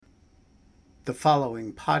The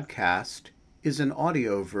following podcast is an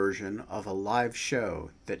audio version of a live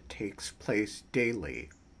show that takes place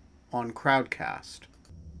daily on Crowdcast.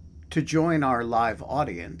 To join our live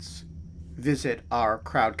audience, visit our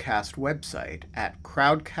Crowdcast website at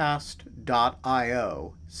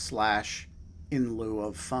crowdcast.io/in lieu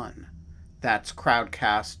of fun. That's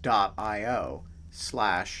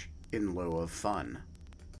crowdcast.io/in lieu of fun.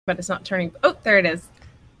 But it's not turning. Oh, there it is.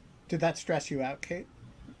 Did that stress you out, Kate?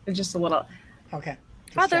 Just a little. Okay.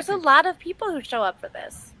 Wow, there's a lot of people who show up for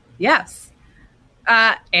this. Yes.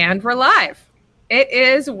 And we're live. It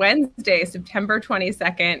is Wednesday, September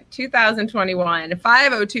 22nd, 2021,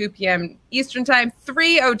 5:02 p.m. Eastern Time,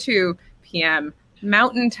 3:02 p.m.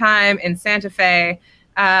 Mountain Time in Santa Fe.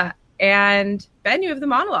 And Ben, you have the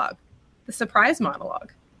monologue, the surprise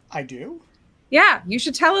monologue. I do? Yeah, you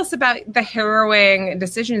should tell us about the harrowing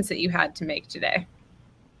decisions that you had to make today.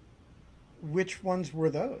 Which ones were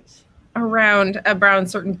those? Around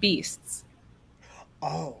certain beasts.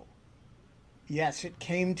 Oh. Yes, it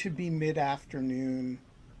came to be mid-afternoon,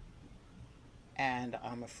 and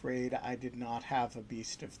I'm afraid I did not have a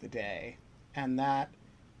beast of the day. And that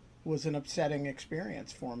was an upsetting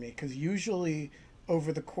experience for me, because usually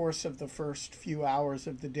over the course of the first few hours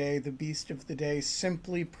of the day, the beast of the day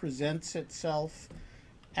simply presents itself,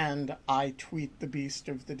 and I tweet the beast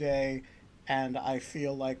of the day, and I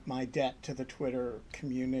feel like my debt to the Twitter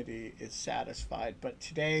community is satisfied. But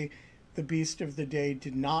today, the beast of the day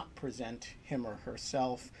did not present him or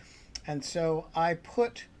herself. And so I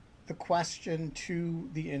put the question to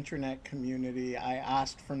the internet community. I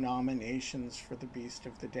asked for nominations for the beast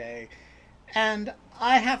of the day. And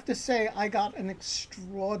I have to say, I got an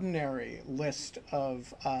extraordinary list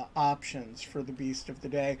of options for the beast of the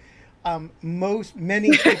day.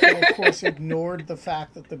 Many people, of course, ignored the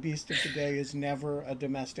fact that the beast of the day is never a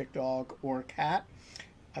domestic dog or cat.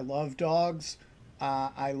 I love dogs.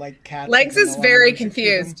 I like cats. Legs is very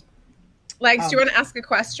confused. Legs, do you want to ask a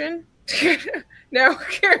question? No,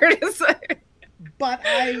 here it is. But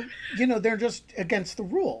they're just against the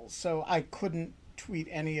rules, so I couldn't tweet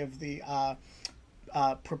any of the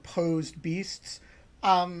proposed beasts.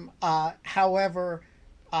 However,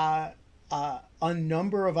 a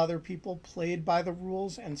number of other people played by the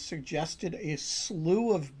rules and suggested a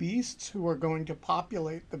slew of beasts who are going to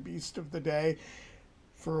populate the beast of the day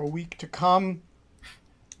for a week to come.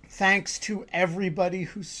 Thanks to everybody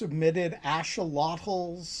who submitted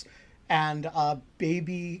axolotls and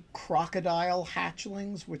baby crocodile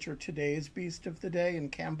hatchlings, which are today's beast of the day in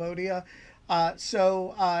Cambodia.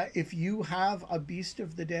 So if you have a beast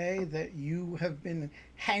of the day that you have been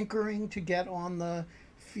hankering to get on the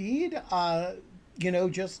feed,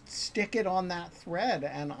 just stick it on that thread,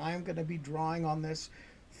 and I'm going to be drawing on this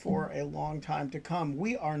for a long time to come.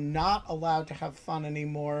 We are not allowed to have fun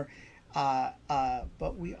anymore,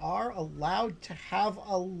 but we are allowed to have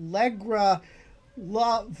Allegra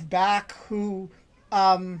Love back, who,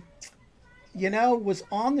 was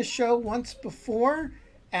on the show once before,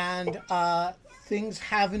 and things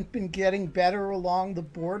haven't been getting better along the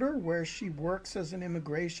border where she works as an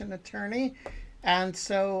immigration attorney. And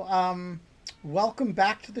so, welcome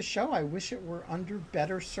back to the show. I wish it were under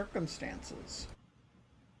better circumstances.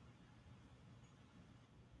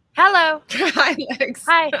 Hello. Hi, Lex.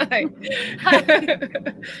 Hi.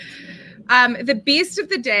 The beast of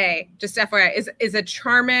the day, just FYI, is a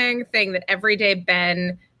charming thing that every day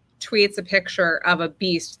Ben tweets a picture of a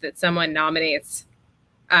beast that someone nominates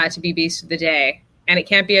to be beast of the day. And it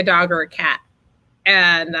can't be a dog or a cat.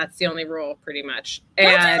 And that's the only rule, pretty much.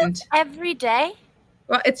 And every day?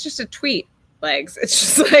 Well, it's just a tweet, Legs. It's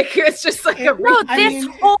just like a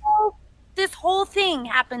this whole thing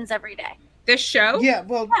happens every day. This show? Yeah,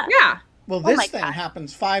 well, yeah. Well, this thing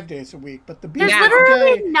happens 5 days a week, but the beast There's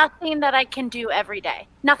literally nothing that I can do every day.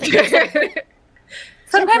 Nothing.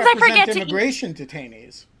 Sometimes I forget to immigration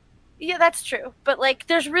detainees. Yeah, that's true. But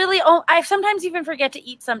there's really I sometimes even forget to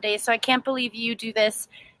eat some days, so I can't believe you do this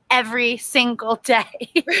every single day.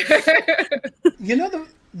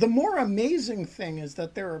 The more amazing thing is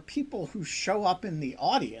that there are people who show up in the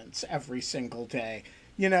audience every single day.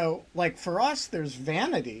 For us, there's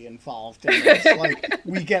vanity involved in this.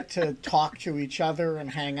 We get to talk to each other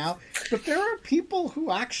and hang out. But there are people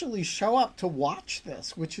who actually show up to watch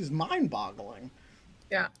this, which is mind-boggling.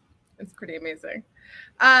 Yeah, it's pretty amazing.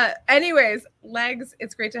 Anyways, Legs,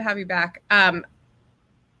 it's great to have you back.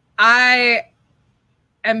 I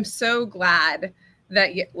am so glad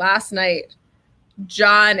that last night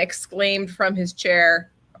John exclaimed from his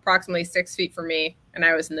chair approximately 6 feet from me, and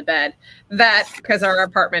I was in the bed, that because our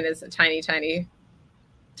apartment is a tiny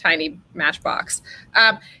matchbox,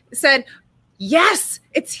 said, yes,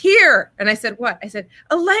 it's here. And I said, what? I said,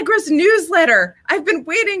 Allegra's newsletter. I've been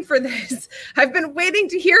waiting for this. I've been waiting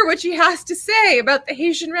to hear what she has to say about the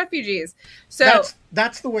Haitian refugees. So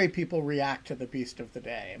that's the way people react to the Beast of the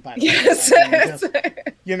Day. By the yes, way. I mean, just,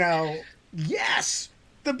 yes,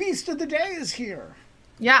 the Beast of the Day is here.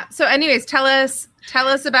 Yeah. So anyways, tell us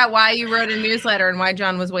about why you wrote a newsletter and why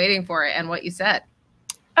John was waiting for it and what you said.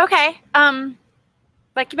 Okay.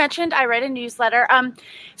 Like you mentioned, I write a newsletter.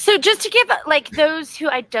 So just to give like those who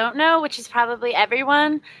I don't know, which is probably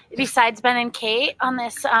everyone besides Ben and Kate on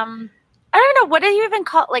this, I don't know, what do you even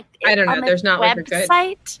call it? Like, I don't know. There's not like a good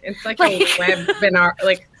website. It's like a webinar.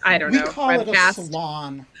 Like, I don't know. We call it a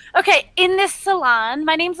salon. Okay, in this salon,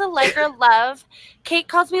 my name's Allegra Love. Kate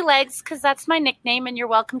calls me Legs because that's my nickname, and you're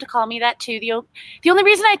welcome to call me that too. The only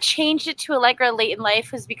reason I changed it to Allegra late in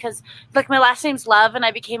life was because like my last name's Love, and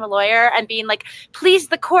I became a lawyer, and being like, please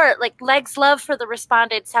the court, like Legs Love for the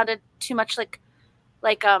respondent sounded too much like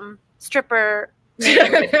stripper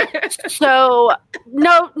name. So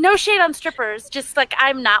no shade on strippers, just like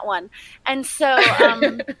I'm not one, and so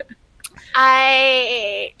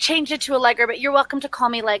I changed it to Allegra, but you're welcome to call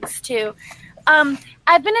me Legs too.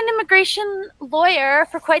 I've been an immigration lawyer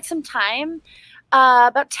for quite some time,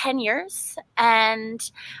 about 10 years,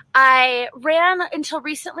 and I ran until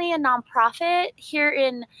recently a nonprofit here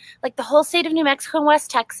in like the whole state of New Mexico and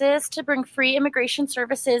West Texas to bring free immigration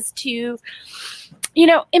services to,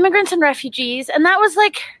 immigrants and refugees. And that was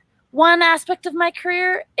like one aspect of my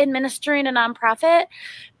career, administering a nonprofit,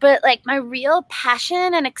 but like my real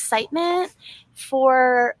passion and excitement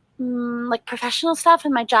for like professional stuff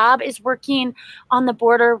and my job is working on the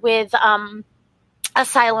border with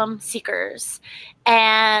asylum seekers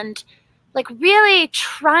and like really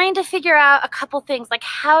trying to figure out a couple things, like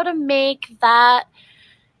how to make that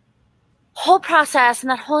whole process and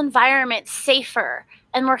that whole environment safer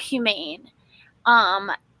and more humane.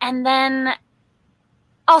 And then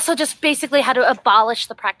also just basically how to abolish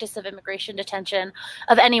the practice of immigration detention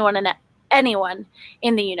of anyone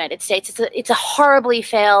in the United States. It's a horribly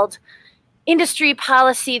failed industry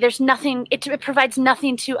policy. There's nothing, it provides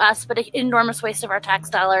nothing to us but an enormous waste of our tax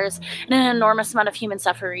dollars and an enormous amount of human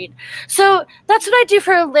suffering. So that's what I do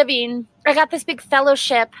for a living. I got this big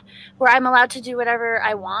fellowship where I'm allowed to do whatever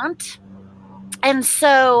I want. And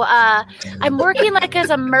so I'm working like as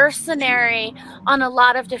a mercenary on a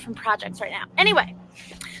lot of different projects right now. Anyway,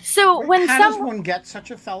 so when how does one get such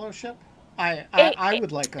a fellowship? I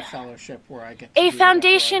would like a fellowship where I get to a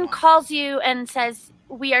foundation calls you and says,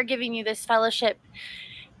 we are giving you this fellowship.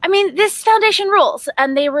 I mean, this foundation rules.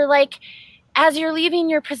 And they were like, as you're leaving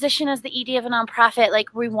your position as the ED of a nonprofit,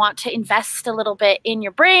 like we want to invest a little bit in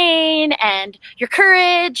your brain and your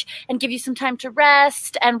courage and give you some time to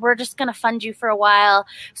rest. And we're just going to fund you for a while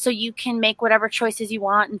so you can make whatever choices you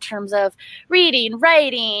want in terms of reading,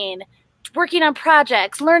 writing, working on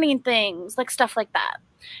projects, learning things, like stuff like that.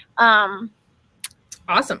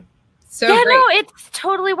 Awesome. So yeah, great. no, it's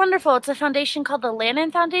totally wonderful. It's a foundation called the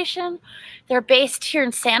Lannan Foundation. They're based here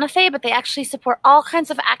in Santa Fe, but they actually support all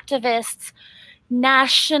kinds of activists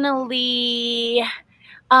nationally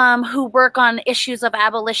who work on issues of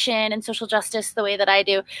abolition and social justice the way that I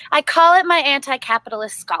do. I call it my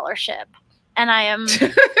anti-capitalist scholarship. And I am,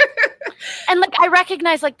 and like, I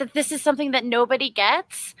recognize like that this is something that nobody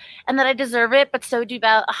gets and that I deserve it, but so do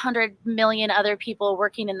about 100 million other people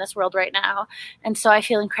working in this world right now. And so I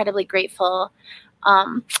feel incredibly grateful.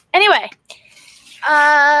 Anyway,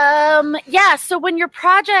 yeah, so when your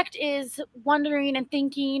project is wondering and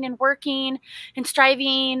thinking and working and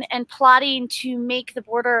striving and plotting to make the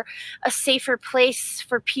border a safer place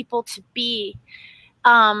for people to be,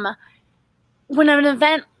 when an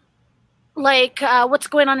event like what's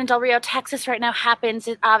going on in Del Rio, Texas right now happens,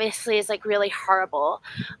 it obviously is like really horrible.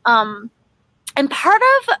 And part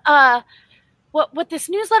of what this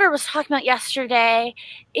newsletter was talking about yesterday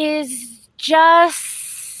is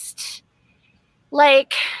just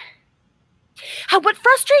like what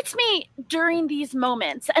frustrates me during these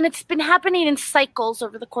moments, and it's been happening in cycles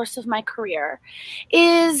over the course of my career,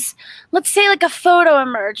 is let's say like a photo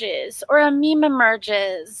emerges or a meme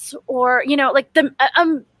emerges, or like the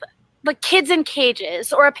like kids in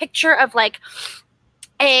cages, or a picture of like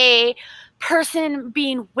a person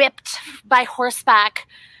being whipped by horseback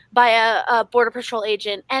by a Border Patrol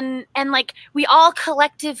agent. And like we all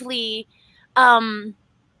collectively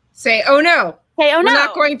say, oh no, we're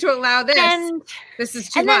not going to allow this. And, this is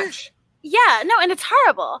too much. Yeah, no, and it's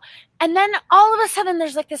horrible. And then all of a sudden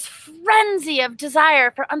there's like this frenzy of desire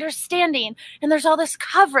for understanding, and there's all this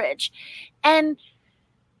coverage. And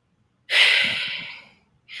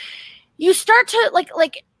you start to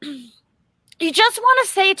like you just want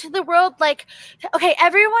to say to the world, like, okay,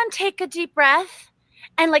 everyone take a deep breath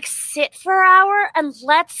and like sit for an hour and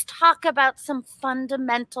let's talk about some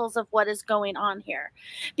fundamentals of what is going on here.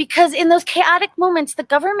 Because in those chaotic moments, the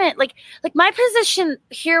government, like my position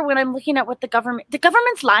here when I'm looking at what the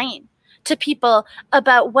government's lying to people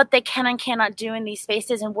about what they can and cannot do in these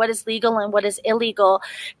spaces and what is legal and what is illegal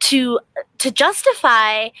to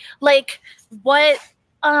justify like what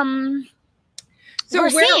we're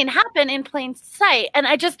seeing happen in plain sight. And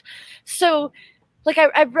I just, so like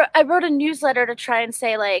I wrote a newsletter to try and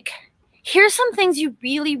say like, here's some things you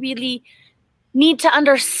really, really need to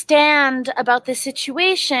understand about this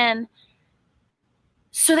situation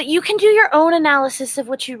so that you can do your own analysis of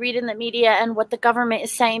what you read in the media and what the government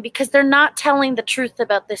is saying, because they're not telling the truth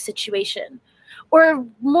about this situation, or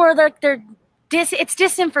more like it's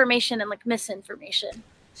disinformation and like misinformation.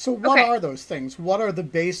 So what are those things? What are the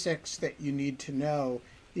basics that you need to know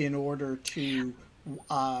in order to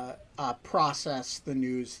process the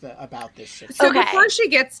news about this situation? So before she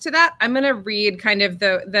gets to that, I'm going to read kind of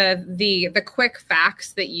the quick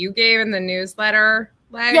facts that you gave in the newsletter.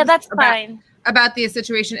 Legs, yeah, that's fine. About the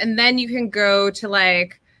situation, and then you can go to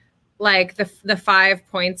like the 5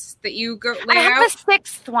 points that you go lay I have out. a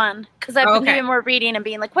sixth one because I've been doing more reading and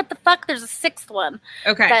being like, what the fuck? There's a sixth one.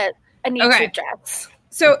 Okay. That I need to address.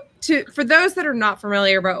 So for those that are not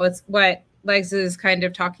familiar about what Legs is kind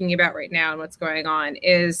of talking about right now and what's going on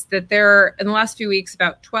is that there are, in the last few weeks,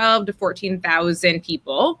 about 12 to 14,000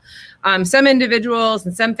 people, some individuals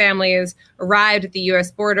and some families arrived at the U.S.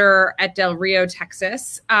 border at Del Rio,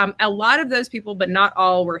 Texas. A lot of those people, but not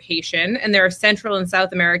all, were Haitian, and there are Central and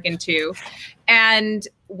South American too. And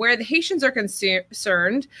where the Haitians are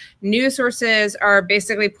concerned, news sources are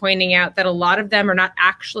basically pointing out that a lot of them are not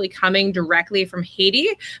actually coming directly from Haiti,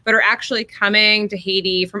 but are actually coming to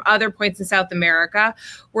Haiti from other points in South America,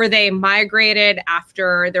 where they migrated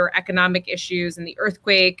after there were economic issues and the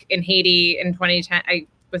earthquake in Haiti in 2010.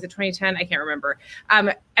 Was it 2010? I can't remember.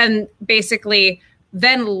 And basically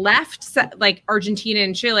then left like Argentina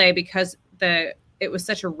and Chile because it was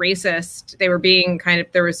such a racist, they were being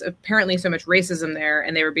there was apparently so much racism there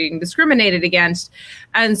and they were being discriminated against.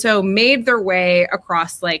 And so made their way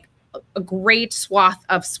across like a great swath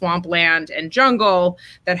of swampland and jungle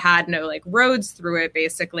that had no like roads through it,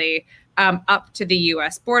 basically, up to the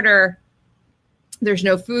US border. There's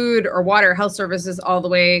no food or water, health services all the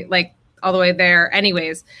way there.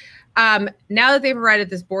 Anyways, now that they've arrived at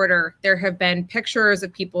this border, there have been pictures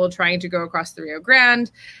of people trying to go across the Rio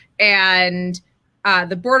Grande, and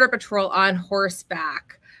the Border Patrol on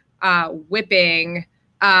horseback, whipping,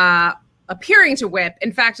 appearing to whip.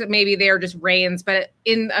 In fact, maybe they are just reins, but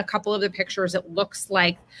in a couple of the pictures, it looks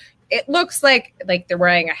like they're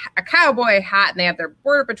wearing a cowboy hat and they have their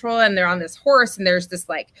Border Patrol and they're on this horse, and there's this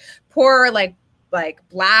like poor like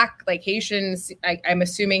black, like Haitians, I'm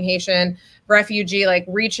assuming Haitian refugee, like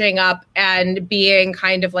reaching up and being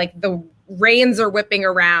kind of like the reins are whipping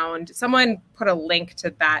around. Someone put a link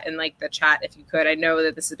to that in like the chat if you could. I know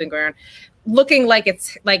that this has been going on, looking like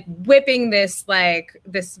it's like whipping this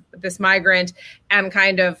migrant, and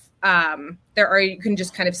kind of you can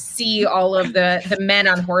just kind of see all of the men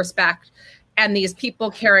on horseback and these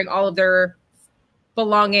people carrying all of their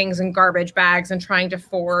belongings and garbage bags and trying to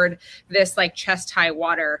ford this like chest high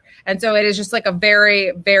water. And so it is just like a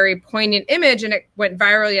very, very poignant image, and it went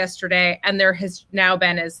viral yesterday. And there has now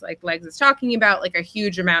been, as like Legs is talking about, like a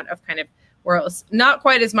huge amount of kind of, or not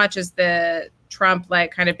quite as much as the Trump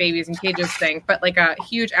like kind of babies in cages thing, but like a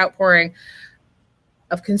huge outpouring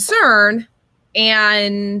of concern.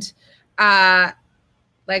 And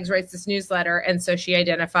Legs writes this newsletter, and so she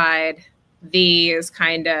identified these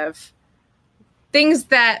kind of things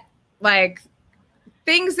that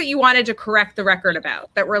you wanted to correct the record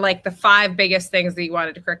about, that were like the 5 biggest things that you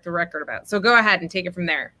wanted to correct the record about. So go ahead and take it from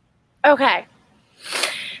there. Okay.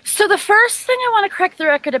 So the first thing I want to correct the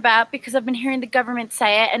record about, because I've been hearing the government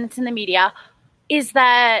say it and it's in the media, is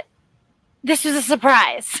that this was a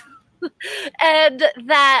surprise. And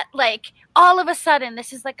that like all of a sudden,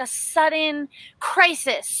 this is like a sudden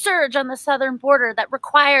crisis surge on the southern border that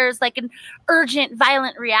requires like an urgent,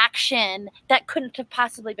 violent reaction that couldn't have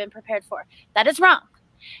possibly been prepared for. That is wrong.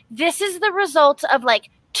 This is the result of like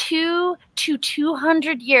 2 to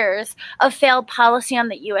 200 years of failed policy on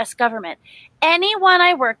the U.S. government. Anyone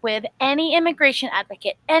I work with, any immigration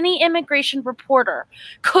advocate, any immigration reporter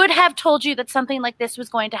could have told you that something like this was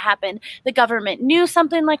going to happen. The government knew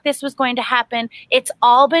something like this was going to happen. It's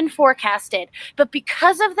all been forecasted. But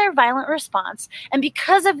because of their violent response and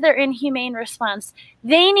because of their inhumane response,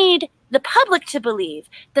 they need the public to believe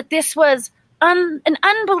that this was an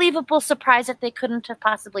unbelievable surprise that they couldn't have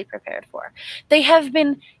possibly prepared for. They have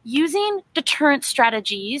been using deterrent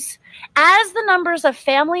strategies as the numbers of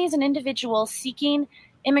families and individuals seeking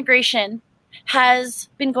immigration has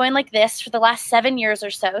been going like this for the last 7 years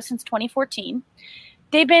or so, since 2014.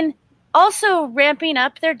 They've been also ramping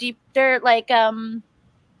up their deterrent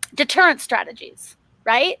strategies,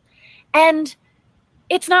 right? And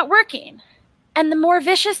it's not working. And the more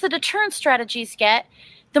vicious the deterrent strategies get,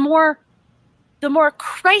 the more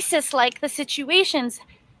crisis-like the situations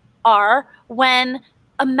are when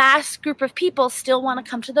a mass group of people still want to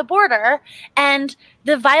come to the border, and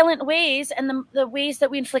the violent ways and the ways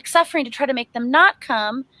that we inflict suffering to try to make them not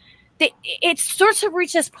come, it starts to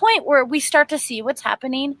reach this point where we start to see what's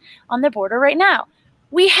happening on the border right now.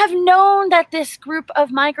 We have known that this group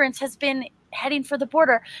of migrants has been heading for the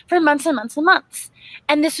border for months and months and months.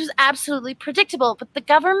 And this was absolutely predictable. But the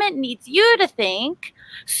government needs you to think,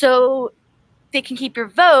 so they can keep your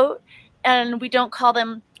vote and we don't call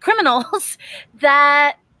them criminals,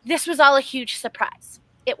 that this was all a huge surprise.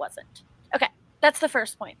 It wasn't. Okay, that's the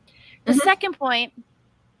first point. The second point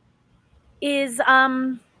is,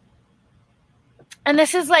 and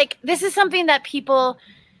this is something that people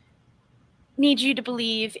need you to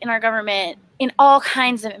believe in our government, in all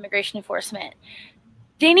kinds of immigration enforcement.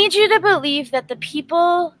 They need you to believe that the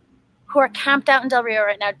people who are camped out in Del Rio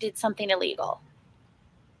right now did something illegal.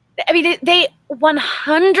 I mean, they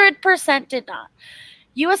 100% did not.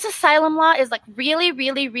 U.S. asylum law is like really,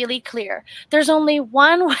 really, really clear. There's only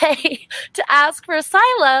one way to ask for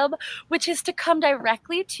asylum, which is to come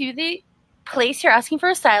directly to the place you're asking for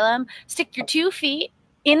asylum, stick your 2 feet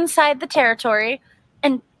inside the territory,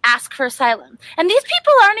 and ask for asylum. And these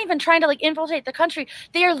people aren't even trying to like infiltrate the country.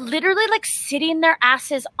 They are literally like sitting their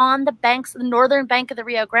asses on the banks, the northern bank of the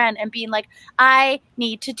Rio Grande, and being like, I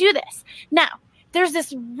need to do this. Now, there's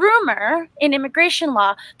this rumor in immigration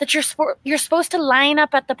law that you're supposed to line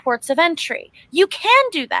up at the ports of entry. You can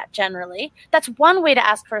do that generally. That's one way to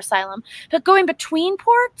ask for asylum. But going between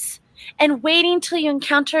ports and waiting till you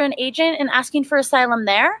encounter an agent and asking for asylum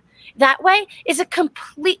there, that way is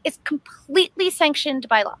it's completely sanctioned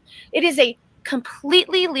by law. It is a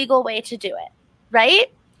completely legal way to do it,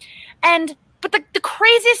 right? But the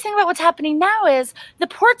craziest thing about what's happening now is the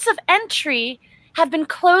ports of entry have been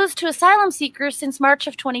closed to asylum seekers since March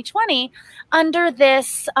of 2020 under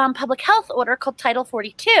this public health order called Title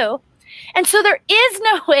 42. And so there is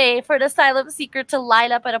no way for an asylum seeker to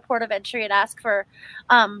line up at a port of entry and ask for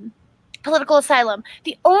political asylum.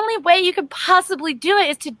 The only way you could possibly do it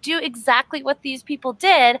is to do exactly what these people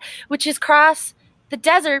did, which is cross the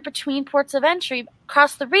desert between ports of entry,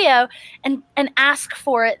 cross the Rio, and ask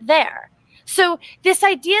for it there. So this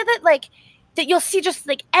idea that you'll see just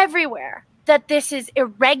like everywhere, that this is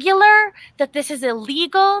irregular, that this is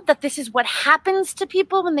illegal, that this is what happens to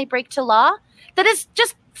people when they break to law, that is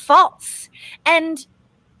just false. And,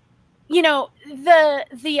 you know, the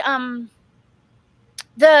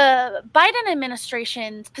Biden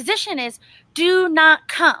administration's position is do not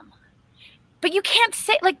come. But you can't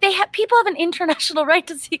say, like, people have an international right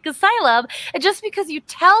to seek asylum. And just because you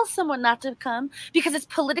tell someone not to come because it's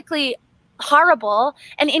politically horrible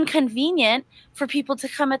and inconvenient for people to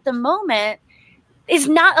come at the moment is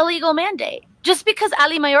not a legal mandate. Just because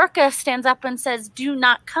Ali Mayorkas stands up and says, do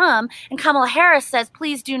not come, and Kamala Harris says,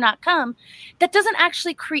 please do not come, that doesn't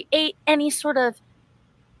actually create any sort of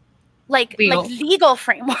legal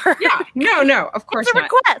framework. Yeah, no, of course it's a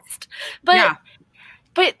not. request.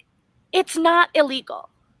 But it's not illegal.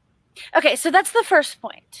 Okay, so that's the first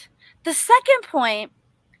point. The second point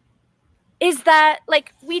is that,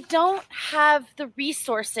 like, we don't have the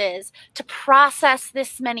resources to process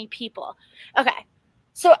this many people. Okay,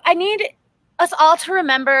 so I need us all to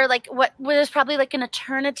remember, like, what was probably like an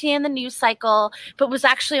eternity in the news cycle, but was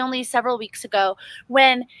actually only several weeks ago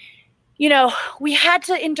when, you know, we had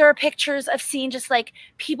to endure pictures of seeing just like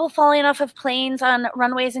people falling off of planes on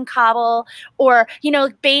runways in Kabul, or, you know,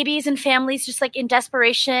 babies and families just like in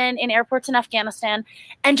desperation in airports in Afghanistan,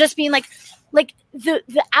 and just being like the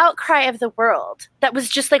outcry of the world that was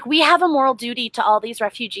just like, we have a moral duty to all these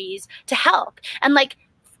refugees to help. And like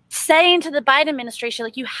saying to the Biden administration,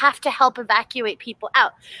 like, you have to help evacuate people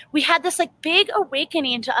out. We had this like big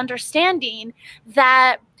awakening to understanding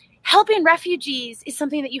that helping refugees is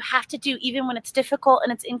something that you have to do even when it's difficult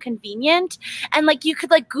and it's inconvenient. And like, you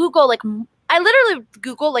could like Google, like, I literally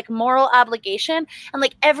Googled like moral obligation, and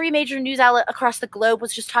like every major news outlet across the globe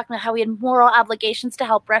was just talking about how we had moral obligations to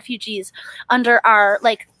help refugees under our,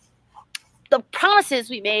 like, the promises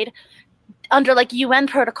we made under like UN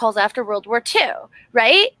protocols after World War II,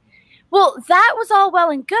 right? Well, that was all well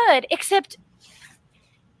and good, except,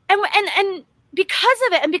 and because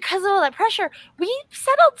of it and because of all that pressure, we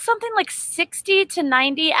settled something like 60 to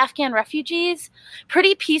 90 Afghan refugees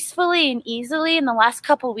pretty peacefully and easily in the last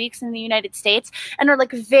couple weeks in the United States, and are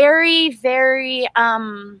like very, very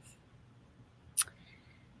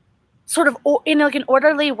sort of in like an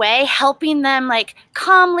orderly way, helping them like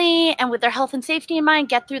calmly and with their health and safety in mind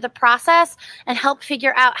get through the process and help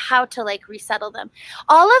figure out how to like resettle them.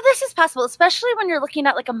 All of this is possible, especially when you're looking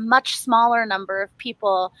at like a much smaller number of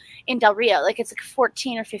people in Del Rio. Like it's like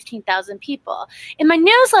 14 or 15,000 people. In my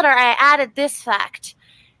newsletter, I added this fact,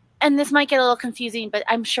 and this might get a little confusing, but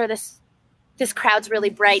I'm sure this crowd's really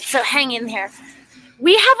bright, so hang in here.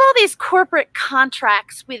 We have all these corporate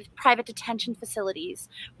contracts with private detention facilities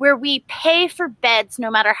where we pay for beds no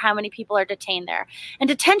matter how many people are detained there. And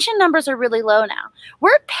detention numbers are really low now.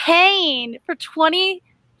 We're paying for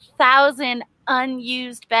 20,000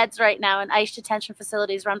 unused beds right now in ICE detention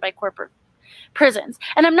facilities run by corporate prisons.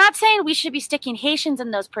 And I'm not saying we should be sticking Haitians in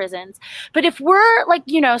those prisons, but if we're like,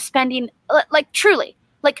 you know, spending like truly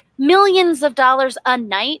like millions of dollars a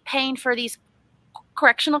night paying for these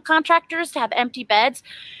correctional contractors to have empty beds,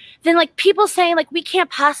 then like people saying like we can't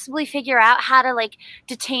possibly figure out how to like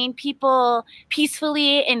detain people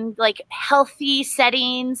peacefully in like healthy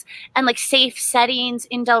settings and like safe settings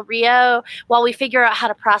in Del Rio while we figure out how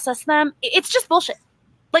to process them, it's just bullshit.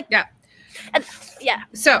 Like yeah. And, yeah.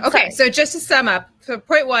 So okay, so just to sum up, so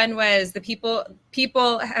point one was the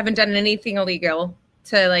people haven't done anything illegal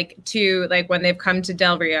to when they've come to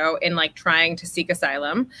Del Rio in like trying to seek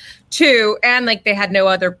asylum. Two, and like they had no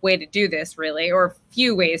other way to do this really, or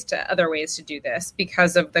few other ways to do this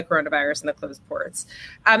because of the coronavirus and the closed ports.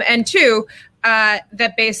 And two,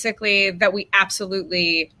 that basically that we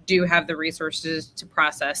absolutely do have the resources to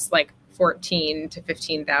process like 14 to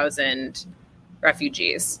 15,000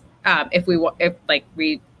 refugees if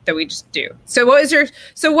we just do. So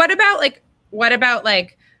what about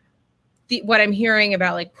what I'm hearing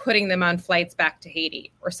about like putting them on flights back to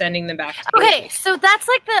Haiti or sending them back to Haiti? Okay, so that's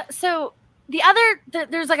like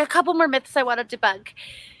there's like a couple more myths I want to debunk.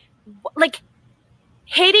 Like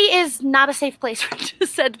Haiti is not a safe place to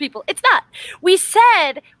send people. It's not. We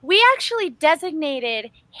actually designated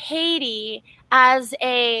Haiti as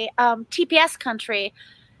a TPS country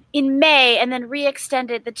in May, and then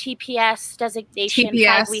re-extended the TPS designation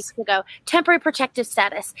 5 weeks ago. Temporary protective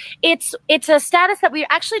status. It's a status that we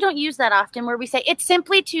actually don't use that often, where we say it's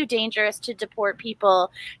simply too dangerous to deport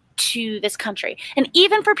people to this country. And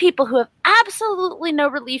even for people who have absolutely no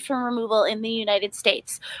relief from removal in the United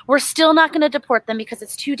States, we're still not going to deport them because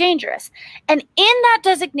it's too dangerous. And in that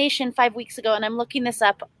designation 5 weeks ago, and I'm looking this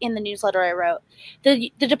up in the newsletter I wrote,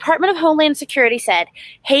 the Department of Homeland Security said,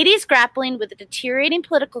 Haiti's grappling with a deteriorating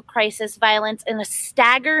political crisis, violence, and a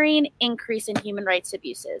staggering increase in human rights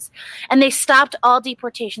abuses. And they stopped all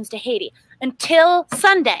deportations to Haiti until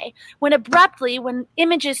Sunday, when abruptly, when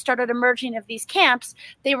images started emerging of these camps,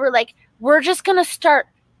 they were like, we're just going to start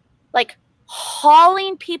like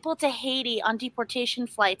hauling people to Haiti on deportation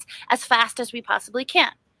flights as fast as we possibly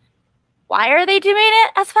can. Why are they doing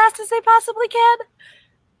it as fast as they possibly can?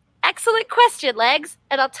 Excellent question, Legs.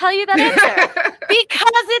 And I'll tell you that answer.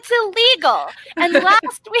 Because it's illegal. And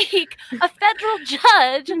last week, a federal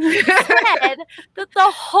judge said that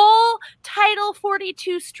the whole Title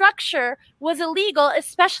 42 structure was illegal,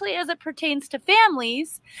 especially as it pertains to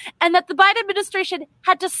families, and that the Biden administration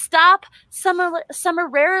had to stop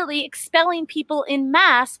summarily expelling people en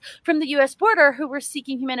masse from the U.S. border who were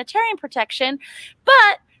seeking humanitarian protection.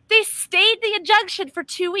 But they stayed the injunction for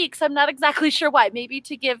 2 weeks. I'm not exactly sure why. Maybe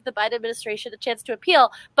to give the Biden administration a chance to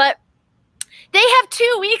appeal. But they have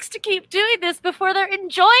 2 weeks to keep doing this before they're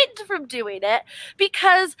enjoined from doing it,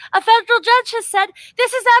 because a federal judge has said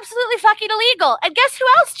this is absolutely fucking illegal. And guess who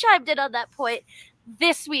else chimed in on that point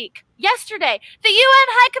this week? Yesterday, the UN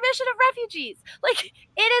High Commission of Refugees. Like,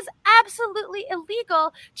 it is absolutely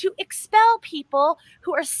illegal to expel people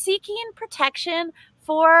who are seeking protection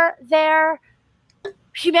for their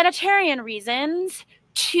humanitarian reasons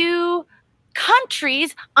to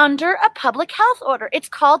countries under a public health order. It's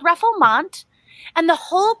called refoulement. And the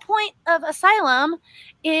whole point of asylum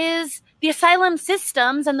is the asylum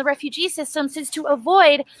systems and the refugee systems is to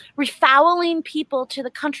avoid refouling people to the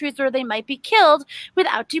countries where they might be killed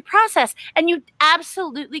without due process. And you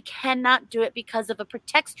absolutely cannot do it because of a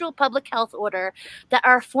pretextual public health order that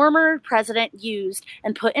our former president used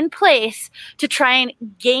and put in place to try and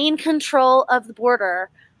gain control of the border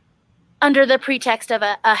under the pretext of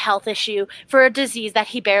a health issue for a disease that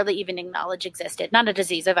he barely even acknowledged existed. Not a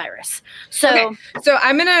disease, a virus. So, okay. So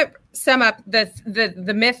I'm going to sum up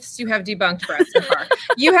the myths you have debunked for us so far.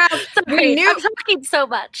 You have, sorry, I'm talking so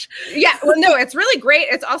much. Yeah, well, no, it's really great.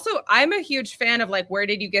 It's also, I'm a huge fan of like, where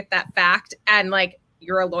did you get that fact? And like,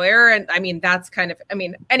 you're a lawyer. And I mean, that's kind of, I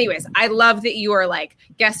mean, anyways, I love that you are like,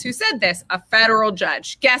 guess who said this? A federal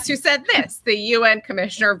judge. Guess who said this? The UN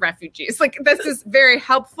Commissioner of Refugees. Like, this is very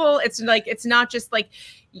helpful. It's like, it's not just like,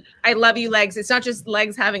 I love you, Legs. It's not just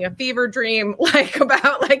Legs having a fever dream, like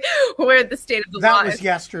about like where the state of the law is. That was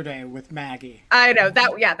yesterday with Maggie. I know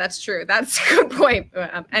that. Yeah, that's true. That's a good point.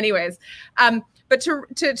 Anyways, but to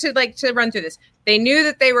run through this, they knew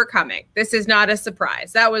that they were coming. This is not a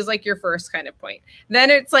surprise. That was like your first kind of point. Then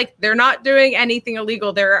it's like they're not doing anything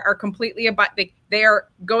illegal. They are completely they are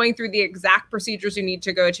going through the exact procedures you need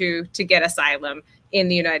to go to get asylum in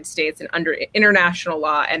the United States and under international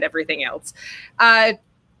law and everything else.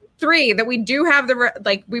 3, that we do have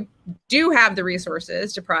the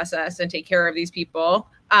resources to process and take care of these people,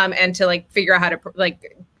 and to like figure out how to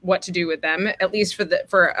like what to do with them, at least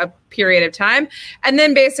for a period of time. And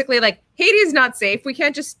then basically like Haiti's not safe. We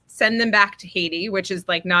can't just send them back to Haiti, which is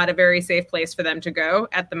like not a very safe place for them to go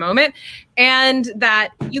at the moment. And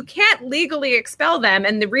that you can't legally expel them.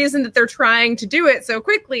 And the reason that they're trying to do it so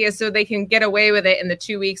quickly is so they can get away with it in the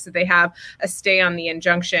 2 weeks that they have a stay on the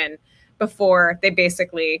injunction before they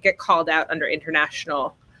basically get called out under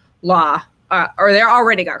international law, or they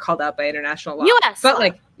already got called out by international law. U.S. But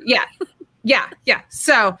like, yeah.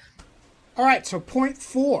 So, all right. So point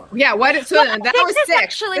 4. Yeah. What? So that was 6.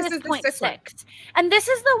 Actually, this is point 6, and this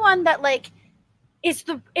is the one that like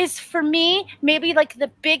is for me maybe like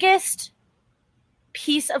the biggest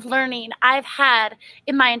piece of learning I've had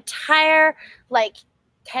in my entire like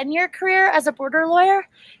 10-year career as a border lawyer.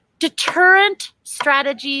 Deterrent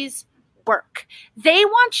strategies work. They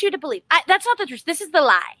want you to believe. That's not the truth. This is the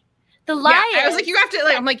lie. The lie is, I was like, you have to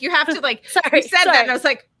like, I'm like, you have to like, sorry, you said that. And I was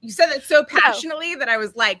like, you said it so passionately that I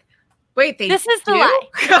was like, wait, this is the lie.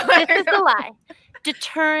 This is the lie.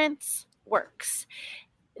 Deterrence works.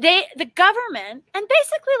 The government, and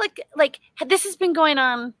basically like this has been going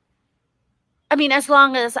on, I mean, as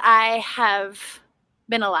long as I have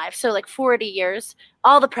been alive. So like 40 years,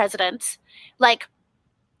 all the presidents like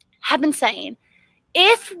have been saying,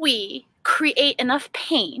 if we create enough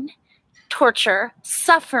pain, torture,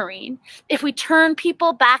 suffering, if we turn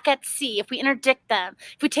people back at sea, if we interdict them,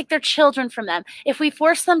 if we take their children from them, if we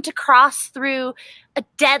force them to cross through a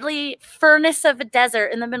deadly furnace of a desert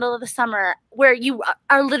in the middle of the summer where you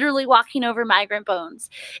are literally walking over migrant bones,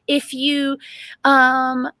 if you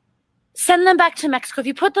send them back to Mexico, if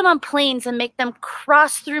you put them on planes and make them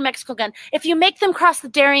cross through Mexico again, if you make them cross the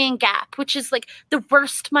Darien Gap, which is like the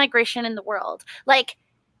worst migration in the world, like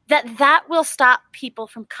that will stop people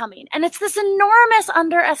from coming. And it's this enormous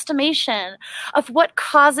underestimation of what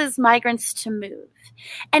causes migrants to move.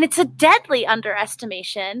 And it's a deadly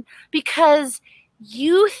underestimation because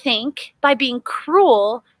you think by being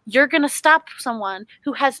cruel, you're going to stop someone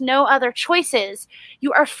who has no other choices.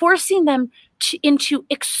 You are forcing them into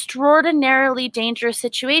extraordinarily dangerous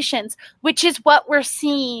situations, which is what we're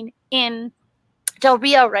seeing in Del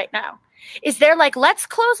Rio right now. Is they're like, let's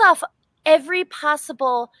close off every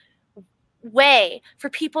possible way for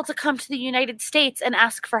people to come to the United States and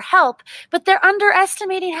ask for help, but they're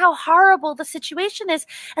underestimating how horrible the situation is,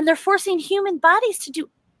 and they're forcing human bodies to do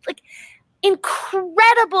like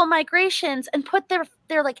incredible migrations and put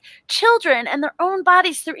their like children and their own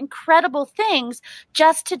bodies through incredible things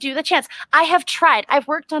just to do the chance. I have tried. I've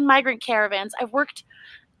worked on migrant caravans. I've worked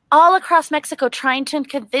all across Mexico trying to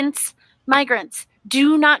convince migrants,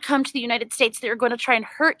 do not come to the United States. They're going to try and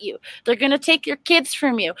hurt you. They're going to take your kids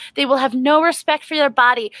from you. They will have no respect for their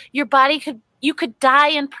body. Your body you could die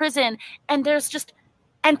in prison. And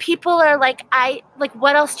and people are like,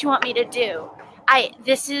 what else do you want me to do?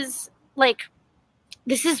 This is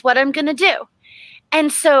what I'm going to do.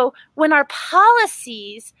 And so when our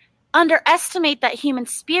policies underestimate that human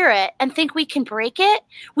spirit and think we can break it,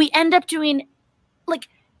 we end up doing like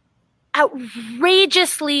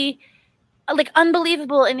outrageously like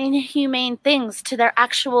unbelievable and inhumane things to their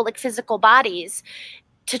actual like physical bodies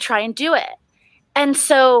to try and do it. And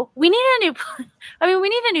so we need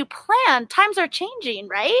a new plan. Times are changing,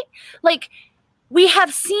 right? Like we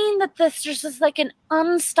have seen that there's just like an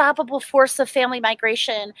unstoppable force of family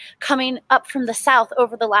migration coming up from the South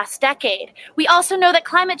over the last decade. We also know that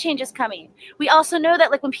climate change is coming. We also know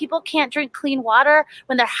that like when people can't drink clean water,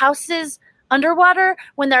 when their houses underwater,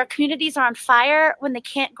 when their communities are on fire, when they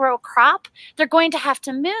can't grow a crop, they're going to have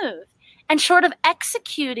to move. And short of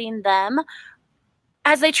executing them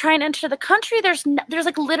as they try and enter the country, there's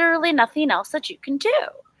like literally nothing else that you can do.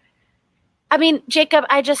 I mean, Jacob,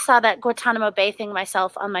 I just saw that Guantanamo Bay thing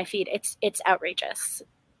myself on my feed. It's outrageous.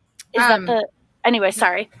 Is that the anyway?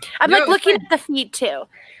 Sorry, I'm like looking at the feed too.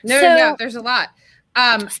 No, there's a lot.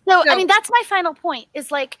 So I mean, that's my final point.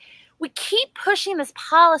 Is like we keep pushing these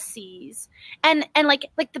policies, and like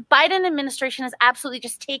the Biden administration has absolutely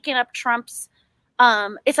just taken up Trump's.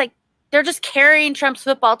 It's like they're just carrying Trump's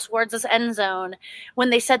football towards this end zone when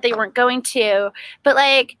they said they weren't going to, but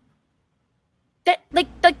like. That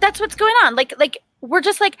that's what's going on. Like we're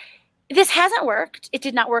just like, this hasn't worked. It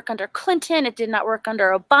did not work under Clinton. It did not work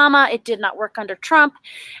under Obama. It did not work under Trump.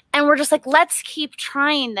 And we're just like, let's keep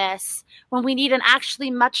trying this when we need an actually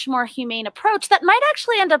much more humane approach that might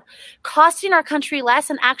actually end up costing our country less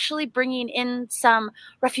and actually bringing in some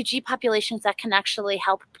refugee populations that can actually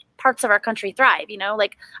help parts of our country thrive. You know,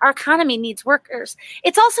 like our economy needs workers.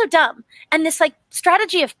 It's also dumb. And this like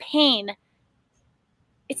strategy of pain,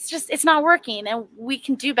 it's not working, and we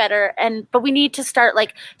can do better. But we need to start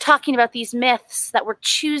like talking about these myths that we're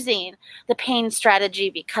choosing the pain strategy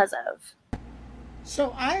because of.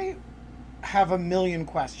 So I have a million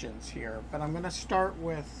questions here, but I'm going to start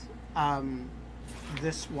with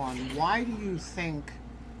this one. Why do you think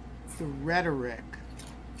the rhetoric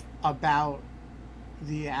about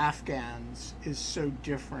the Afghans is so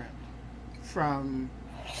different from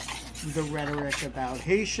the rhetoric about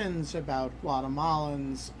Haitians, about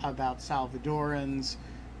Guatemalans, about Salvadorans?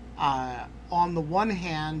 On the one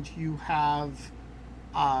hand, you have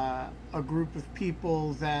a group of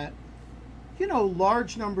people that, you know,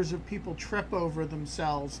 large numbers of people trip over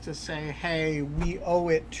themselves to say, hey, we owe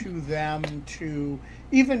it to them, to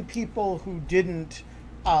even people who didn't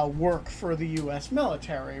work for the U.S.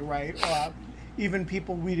 military, right? Even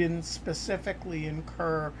people we didn't specifically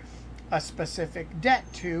incur a specific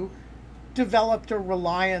debt to, developed a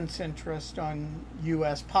reliance interest on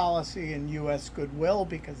U.S. policy and U.S. goodwill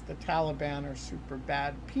because the Taliban are super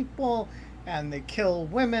bad people and they kill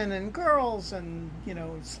women and girls and, you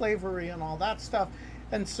know, slavery and all that stuff.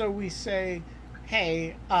 And so we say,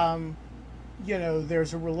 hey, you know,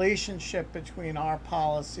 there's a relationship between our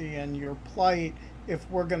policy and your plight. If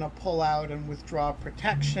we're going to pull out and withdraw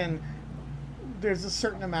protection, there's a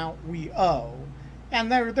certain amount we owe. And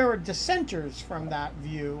there are dissenters from that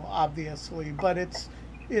view, obviously, but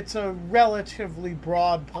it's a relatively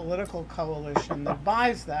broad political coalition that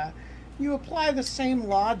buys that. You apply the same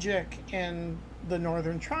logic in the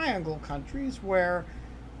Northern Triangle countries where,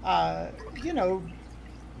 you know,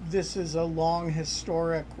 this is a long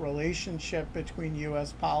historic relationship between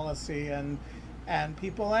U.S. policy and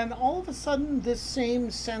people, and all of a sudden this same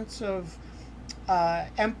sense of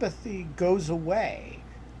empathy goes away.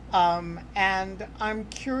 And I'm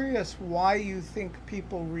curious why you think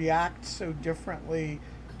people react so differently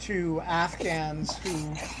to Afghans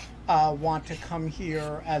who want to come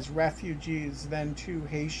here as refugees than to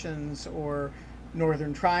Haitians or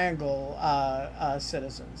Northern Triangle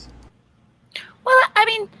citizens. Well, I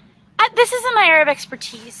mean, this isn't my area of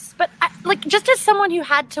expertise, but like just as someone who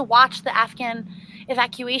had to watch the Afghan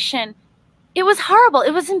evacuation, it was horrible.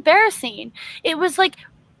 It was embarrassing. It was like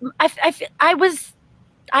I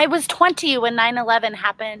was 20 when 9/11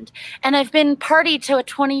 happened, and I've been party to a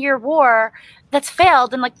 20-year war that's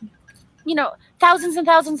failed, and like, you know, thousands and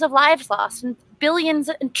thousands of lives lost and billions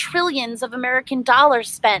and trillions of American dollars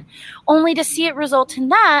spent, only to see it result in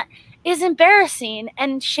that is embarrassing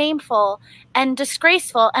and shameful and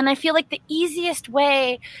disgraceful. And I feel like the easiest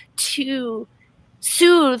way to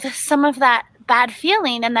soothe some of that bad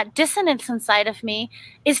feeling and that dissonance inside of me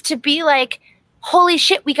is to be like, holy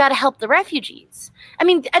shit, we got to help the refugees. I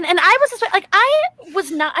mean, and I was like,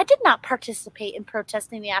 I did not participate in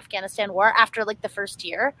protesting the Afghanistan war after like the first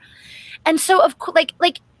year. And so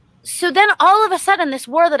so then all of a sudden this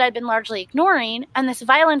war that I'd been largely ignoring and this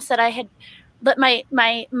violence that I had, but my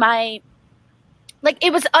like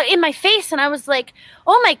it was in my face, and I was like,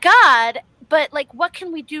 oh my God, but like, what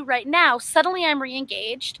can we do right now? Suddenly I'm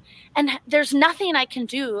re-engaged, and there's nothing I can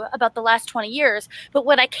do about the last 20 years. But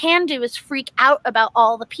what I can do is freak out about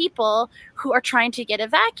all the people who are trying to get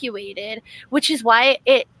evacuated, which is why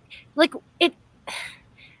we're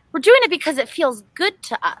doing it because it feels good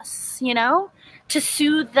to us, you know, to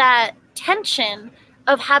soothe that tension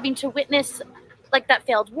of having to witness like that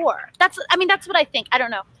failed war. That's what I think. I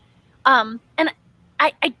don't know. And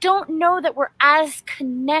I don't know that we're as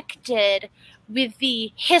connected with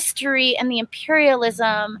the history and the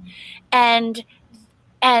imperialism and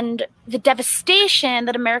the devastation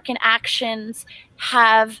that American actions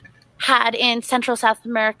have had in Central South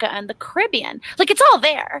America and the Caribbean. Like, it's all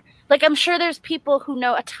there. Like, I'm sure there's people who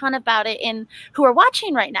know a ton about it who are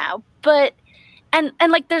watching right now, but and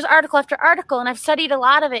like there's article after article, and I've studied a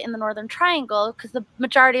lot of it in the Northern Triangle because the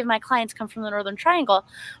majority of my clients come from the Northern Triangle.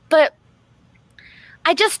 But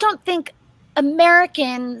I just don't think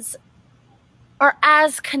Americans are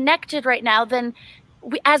as connected right now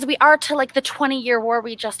as we are to like the 20-year war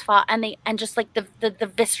we just fought and just like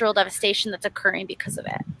the visceral devastation that's occurring because of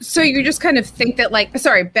it. So you just kind of think that, like,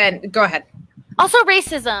 sorry, Ben, go ahead. Also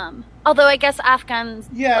racism, although I guess Afghans.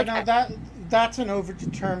 Yeah, like, that's an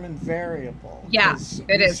overdetermined variable. Yeah,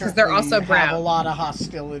 it is, because they're also brown. Have a lot of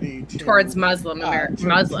hostility towards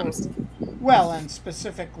Muslims. Well, and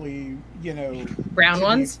specifically, brown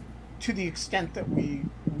ones. To the extent that we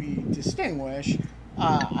distinguish,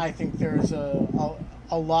 I think there's a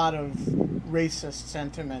lot of racist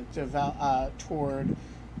sentiment toward,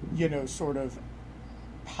 sort of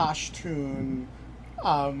Pashtun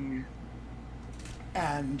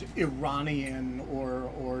and Iranian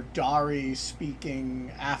or Dari speaking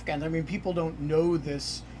Afghans. I mean, people don't know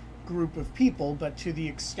this group of people, but to the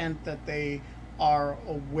extent that they are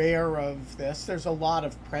aware of this, there's a lot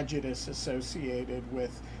of prejudice associated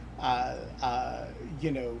with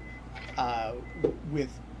with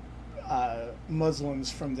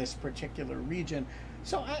Muslims from this particular region.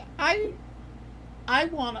 So I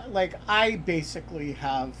want, like, I basically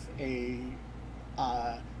have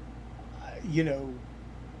I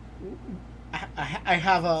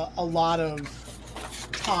have a lot of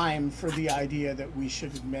time for the idea that we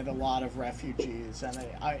should admit a lot of refugees, and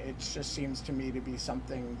it just seems to me to be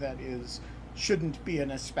something that shouldn't be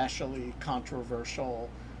an especially controversial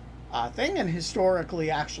thing, and historically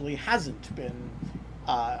actually hasn't been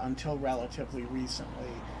until relatively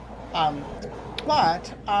recently.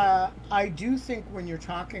 But I do think when you're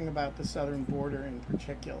talking about the southern border in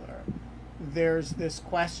particular, there's this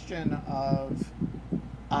question of,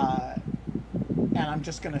 and I'm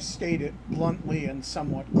just going to state it bluntly and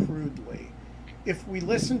somewhat crudely, if we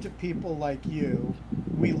listen to people like you,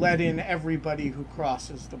 we let in everybody who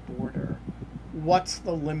crosses the border. What's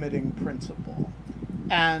the limiting principle?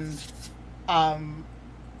 And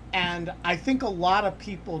I think a lot of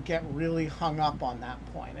people get really hung up on that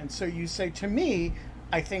point. And so you say, to me,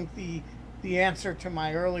 I think the answer to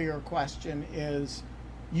my earlier question is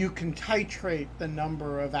you can titrate the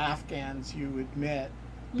number of Afghans you admit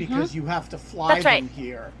because you have to fly them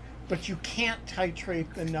here. But you can't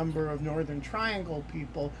titrate the number of Northern Triangle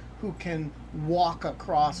people who can walk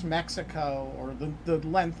across Mexico or the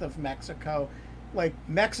length of Mexico. Like,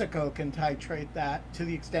 Mexico can titrate that to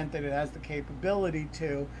the extent that it has the capability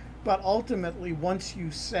to. But ultimately, once you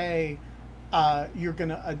say you're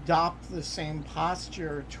going to adopt the same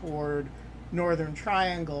posture toward Northern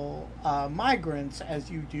Triangle migrants as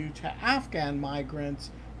you do to Afghan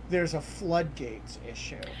migrants, there's a floodgates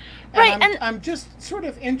issue. Right, and I'm just sort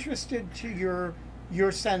of interested to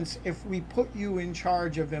your sense, if we put you in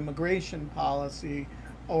charge of immigration policy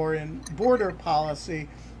or in border policy,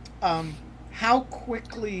 how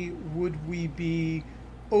quickly would we be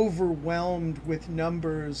overwhelmed with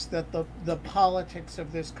numbers that the politics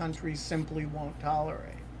of this country simply won't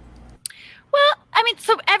tolerate? Well, I mean,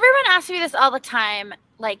 so everyone asks me this all the time,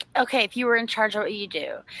 like, okay, if you were in charge, what would you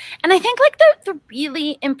do? And I think, like, the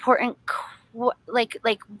really important,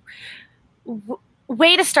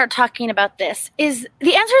 way to start talking about this is,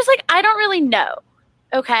 the answer is, like, I don't really know,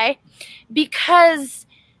 okay? Because,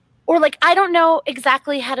 or, like, I don't know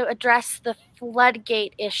exactly how to address the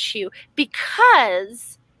floodgate issue,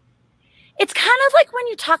 because it's kind of like when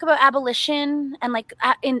you talk about abolition and, like,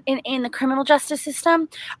 in the criminal justice system,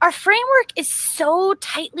 our framework is so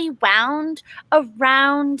tightly wound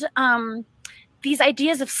around these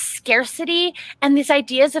ideas of scarcity and these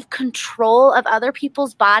ideas of control of other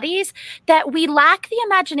people's bodies that we lack the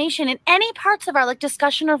imagination in any parts of our, like,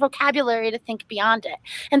 discussion or vocabulary to think beyond it.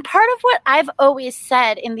 And part of what I've always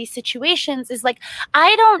said in these situations is, like,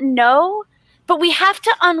 I don't know, but we have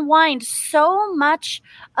to unwind so much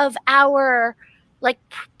of our, like,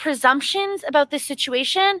 presumptions about this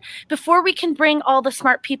situation before we can bring all the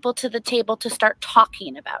smart people to the table to start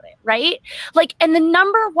talking about it, right? Like, and the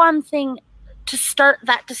number one thing to start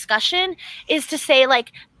that discussion is to say,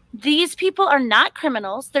 like, these people are not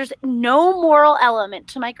criminals. There's no moral element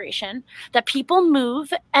to migration, that people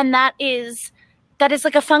move, and that is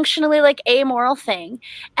like a functionally, like, amoral thing,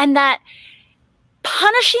 and that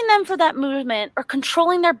punishing them for that movement or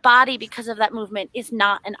controlling their body because of that movement is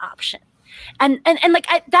not an option. And like,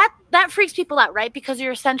 that freaks people out, right? Because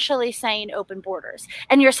you're essentially saying open borders,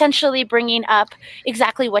 and you're essentially bringing up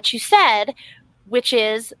exactly what you said, which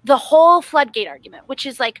is the whole floodgate argument, which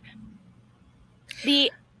is, like,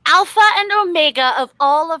 The alpha and omega of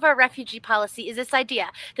all of our refugee policy is this idea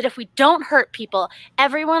that if we don't hurt people,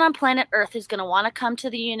 everyone on planet Earth is going to want to come to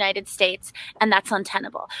the United States, and that's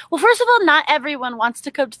untenable. Well, first of all, not everyone wants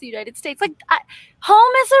to come to the United States. Like,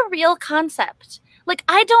 home is a real concept. Like,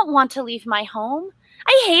 I don't want to leave my home.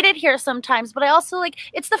 I hate it here sometimes, but I also, like,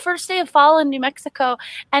 it's the first day of fall in New Mexico,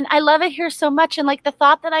 and I love it here so much. And, like, the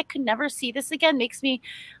thought that I could never see this again makes me,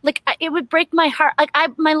 like, it would break my heart. Like,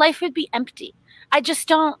 my life would be empty. I just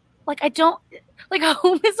don't, like,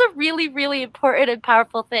 home is a really, really important and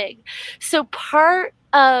powerful thing. So part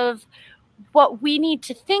of what we need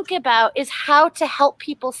to think about is how to help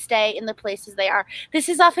people stay in the places they are. This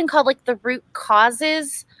is often called, like, the root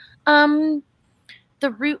causes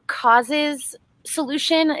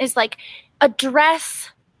solution is, like, address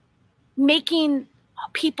making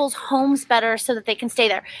people's homes better so that they can stay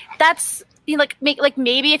there. That's, you know,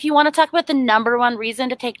 maybe if you want to talk about the number one reason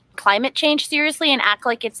to take climate change seriously and act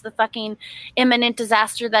like it's the fucking imminent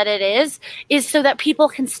disaster that it is so that people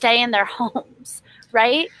can stay in their homes,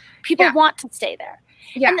 right? People want to stay there.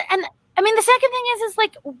 Yeah. And I mean, the second thing is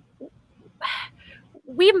like,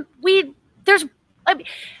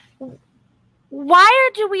 why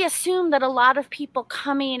do we assume that a lot of people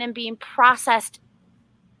coming and being processed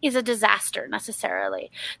is a disaster necessarily?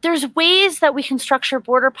 There's ways that we can structure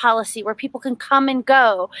border policy where people can come and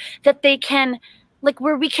go, that they can, like,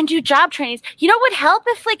 where we can do job trainings. You know what would help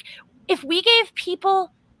if we gave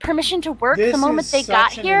people permission to work the moment they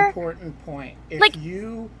got here? This is such an important point. If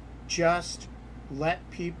you just let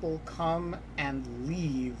people come and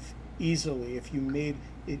leave easily, if you made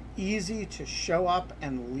it easy to show up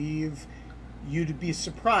and leave, you'd be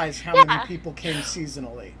surprised how many people came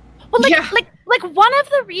seasonally. Well, like one of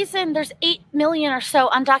the reasons there's 8 million or so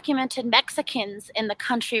undocumented Mexicans in the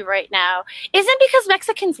country right now isn't because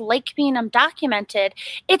Mexicans like being undocumented.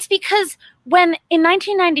 It's because in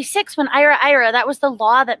 1996, when IRA, that was the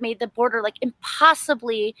law that made the border, like,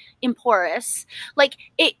 impossibly porous. Like,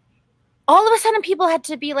 it, all of a sudden people had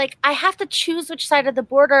to be like, I have to choose which side of the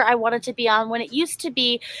border I wanted to be on, when it used to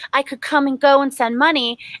be I could come and go and send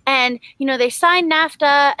money. And, you know, they signed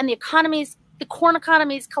NAFTA and the corn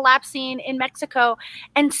economy is collapsing in Mexico.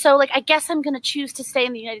 And so, like, I guess I'm going to choose to stay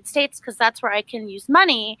in the United States because that's where I can use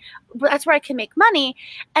money. That's where I can make money.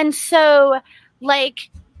 And so,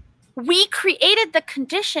 like, we created the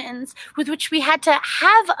conditions with which we had to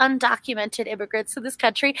have undocumented immigrants to this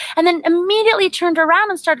country, and then immediately turned around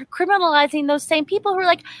and started criminalizing those same people who are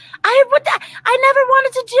like, I never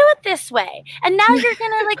wanted to do it this way. And now you're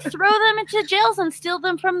going to, like, throw them into jails and steal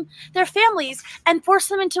them from their families and force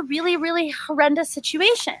them into really, really horrendous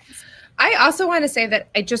situations. I also want to say that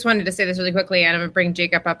I just wanted to say this really quickly, and I'm going to bring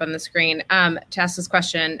Jacob up on the screen to ask this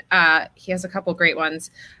question. He has a couple great ones.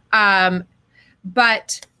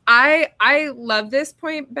 But I love this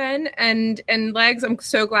point, Ben and Legs. I'm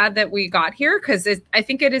so glad that we got here, because I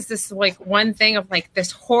think it is this, like, one thing of, like,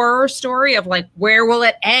 this horror story of, like, where will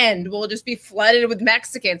it end? We'll just be flooded with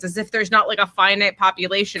Mexicans, as if there's not, like, a finite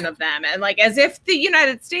population of them, and, like, as if the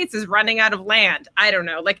United States is running out of land. I don't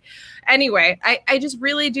know. Like, anyway, I just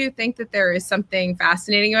really do think that there is something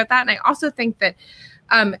fascinating about that, and I also think that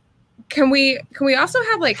can we also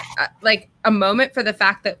have like a moment for the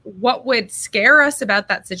fact that what would scare us about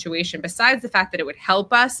that situation, besides the fact that it would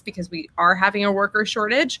help us because we are having a worker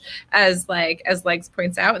shortage, as Legs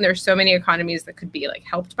points out, and there's so many economies that could be, like,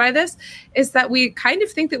 helped by this, is that we kind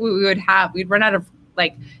of think that we'd run out of,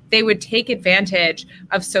 like, they would take advantage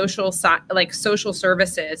of social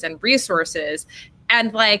services and resources.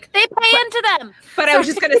 And, like, they pay into them. But I was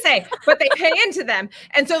just going to say, but they pay into them.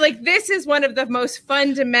 And so, like, this is one of the most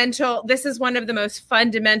fundamental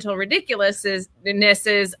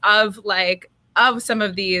ridiculousnesses of some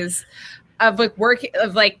of these, of, like, work,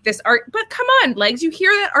 of, like, this art. But come on, Legs, you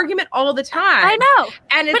hear that argument all the time. I know.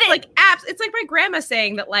 And it's it's like my grandma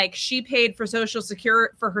saying that, like, she paid for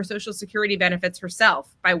her social security benefits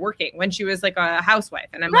herself by working when she was, like, a housewife.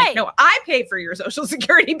 And I'm like, no, I pay for your social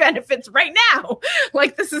security benefits right now.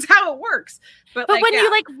 Like, this is how it works. But like, when you,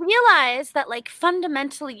 like, realize that, like,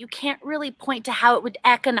 fundamentally you can't really point to how it would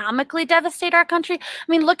economically devastate our country. I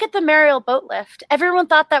mean, look at the Mariel boat lift. Everyone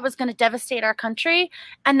thought that was going to devastate our country,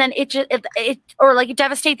 and then it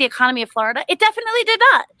devastate the economy of Florida. It definitely did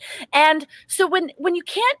not. And so when you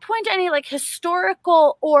can't point to any, like,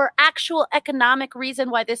 historical or actual economic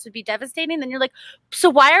reason why this would be devastating, then you're like, so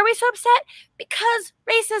why are we so upset? Because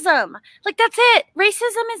racism. Like, that's it.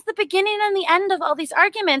 Racism is the beginning and the end of all these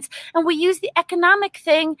arguments, and we use the economic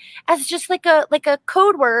thing as just like a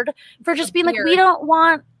code word for just being like, we don't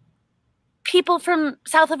want people from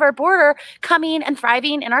south of our border coming and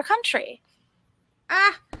thriving in our country.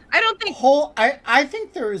 I don't think I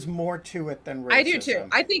think there is more to it than racism. I do too.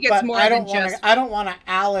 I think it's but more I don't than just. I don't want to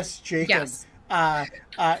Alice Jacob Yes.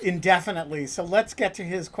 indefinitely. So let's get to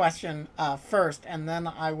his question first, and then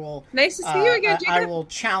I will. Nice to see you again, Jacob. I will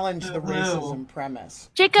challenge the racism premise.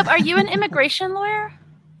 Jacob, are you an immigration lawyer?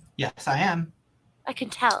 Yes, I am. I can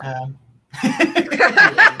tell.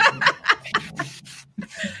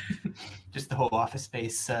 Just the whole Office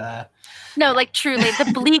Space. No, like truly,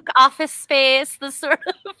 the bleak Office Space, the sort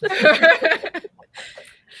of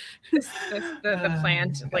the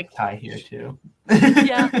plant, like tie here too.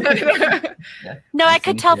 yeah. Yeah. No, I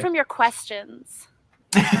could tell here. from your questions.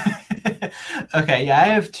 Okay, yeah, I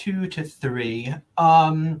have 2 to 3.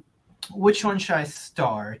 Which one should I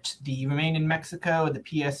start? The Remain in Mexico, the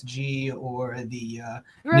PSG, or the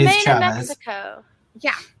Remain Ms. in Chavez? Mexico.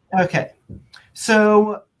 yeah. Okay,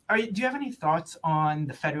 so do you have any thoughts on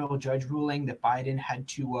the federal judge ruling that Biden had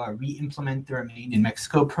to re-implement the Remain in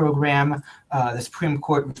Mexico program? The Supreme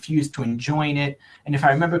Court refused to enjoin it, and if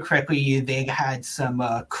I remember correctly, they had some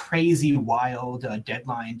crazy, wild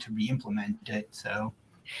deadline to re-implement it. So.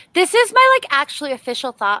 This is my like actually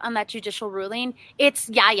official thought on that judicial ruling. It's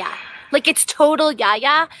yaya. Like it's total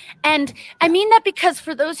yaya. And I mean that because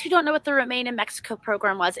for those who don't know what the Remain in Mexico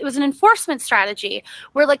program was, it was an enforcement strategy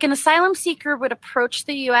where like an asylum seeker would approach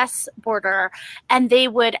the US border and they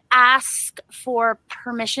would ask for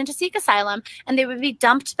permission to seek asylum and they would be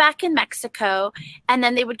dumped back in Mexico and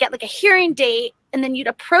then they would get like a hearing date and then you'd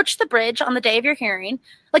approach the bridge on the day of your hearing.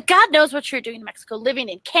 Like God knows what you're doing in Mexico, living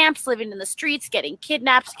in camps, living in the streets, getting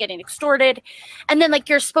kidnapped, getting extorted. And then like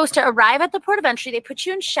you're supposed to arrive at the port of entry. They put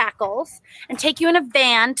you in shackles and take you in a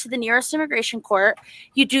van to the nearest immigration court.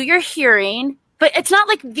 You do your hearing, but it's not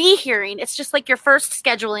like the hearing. It's just like your first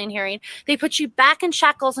scheduling hearing. They put you back in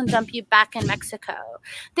shackles and dump you back in Mexico.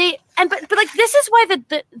 But like this is why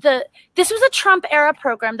this was a Trump era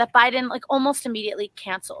program that Biden like almost immediately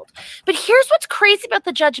canceled. But here's what's crazy about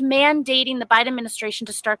the judge mandating the Biden administration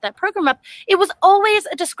to start that program up. It was always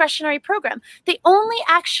a discretionary program. They only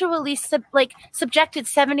actually subjected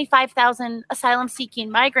 75,000 asylum seeking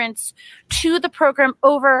migrants to the program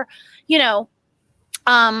over,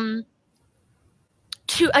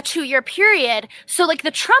 to a 2-year period. So like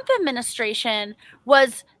the Trump administration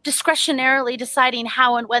was discretionarily deciding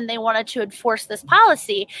how and when they wanted to enforce this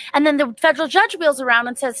policy. And then the federal judge wheels around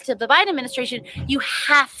and says to the Biden administration, you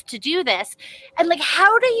have to do this. And like,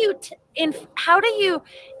 how do you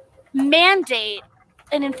mandate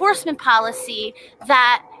an enforcement policy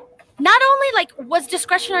that not only like was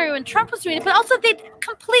discretionary when Trump was doing it, but also they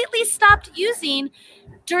completely stopped using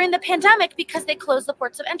during the pandemic because they closed the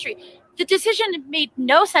ports of entry. The decision made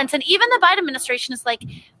no sense. And even the Biden administration is like,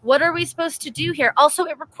 what are we supposed to do here? Also,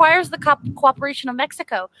 it requires the cooperation of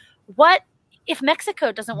Mexico. What if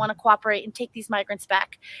Mexico doesn't want to cooperate and take these migrants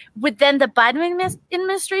back? Would then the Biden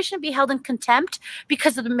administration be held in contempt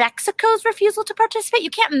because of Mexico's refusal to participate?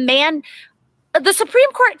 The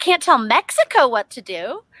Supreme Court can't tell Mexico what to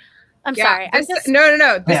do. I'm sorry. No. This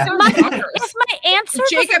Yeah. sounds bonkers. If my answer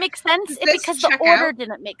Jacob, doesn't make sense, does it's this because the check order out?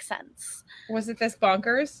 didn't make sense. Was it this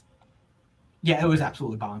bonkers? Yeah, it was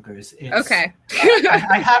absolutely bonkers. Okay.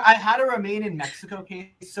 I had a Remain in Mexico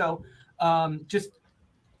case. So just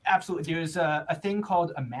absolutely, there's a thing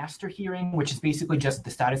called a master hearing, which is basically just the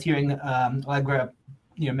status hearing. Allegra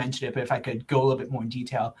mentioned it, but if I could go a little bit more in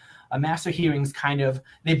detail. A master hearings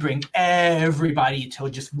they bring everybody to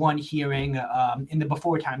just one hearing. In the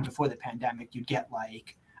before the pandemic, you'd get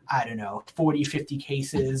 40, 50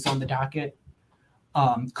 cases on the docket.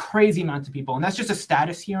 Crazy amounts of people. And that's just a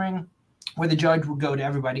status hearing where the judge will go to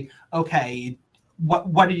everybody. Okay,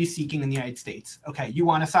 what are you seeking in the United States? Okay, you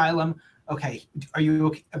want asylum? Okay, are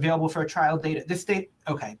you available for a trial date at this date?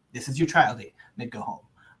 Okay, this is your trial date. Then go home.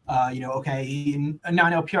 Okay, a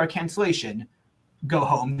non-LPR cancellation, go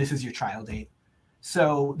home. This is your trial date.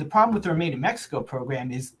 So the problem with the Remain in Mexico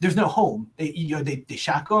program is there's no home. They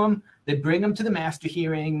shackle them. They bring them to the master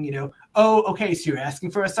hearing. Oh, okay, so you're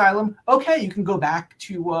asking for asylum. Okay, you can go back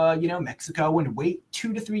to Mexico and wait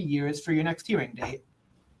 2 to 3 years for your next hearing date.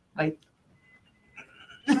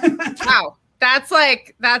 Wow,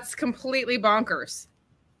 that's completely bonkers.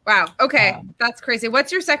 Wow. Okay, that's crazy.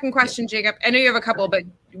 What's your second question, Jacob? I know you have a couple, but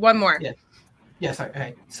one more. Yeah. Yes.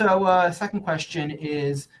 Okay. So second question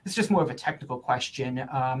it's just more of a technical question.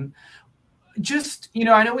 I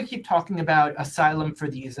know we keep talking about asylum for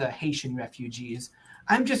these Haitian refugees.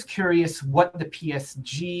 I'm just curious what the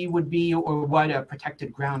PSG would be or what a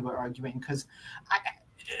protected ground we're arguing, because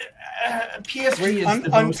PSG is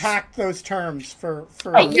unpack those terms for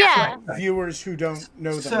yeah. viewers who don't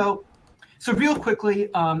know them. So real quickly,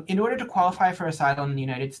 in order to qualify for asylum in the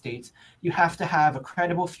United States, you have to have a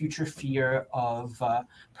credible future fear of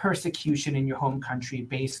persecution in your home country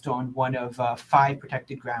based on one of 5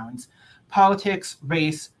 protected grounds: politics,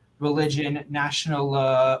 race, religion,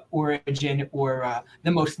 national origin, or the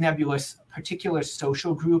most nebulous particular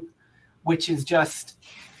social group, which is just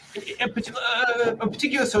a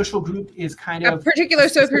particular social group is kind of a particular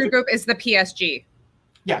social group is the PSG.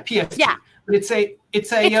 Yeah, PSG. Yeah. But it's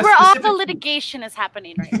where all the litigation is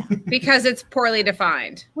happening right now. Because it's poorly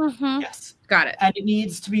defined. Mm-hmm. Yes. Got it. And it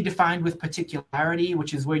needs to be defined with particularity,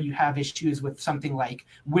 which is where you have issues with something like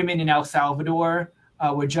women in El Salvador,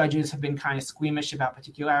 where judges have been kind of squeamish about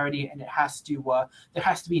particularity, and it has to there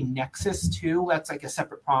has to be nexus too. That's like a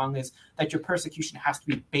separate prong, is that your persecution has to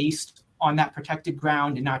be based on that protected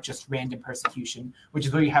ground and not just random persecution, which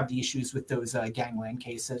is where you have the issues with those gangland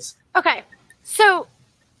cases. Okay, so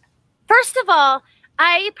first of all,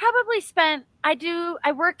 I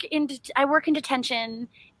work in detention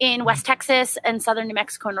in West Texas and Southern New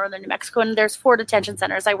Mexico and Northern New Mexico, and there's 4 detention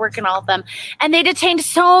centers. I work in all of them, and they detained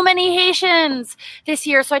so many Haitians this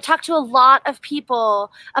year. So I talked to a lot of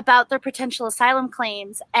people about their potential asylum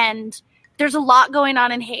claims, and there's a lot going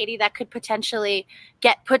on in Haiti that could potentially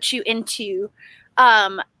put you into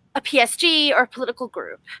a PSG or political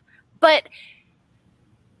group. But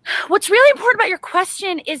what's really important about your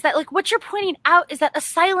question is that, like, what you're pointing out is that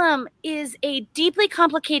asylum is a deeply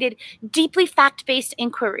complicated, deeply fact-based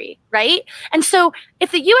inquiry, right? And so if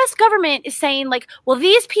the U.S. government is saying, like, well,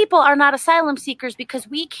 these people are not asylum seekers because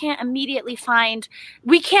we can't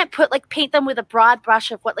paint them with a broad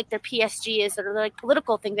brush of what, like, their PSG is or their, like,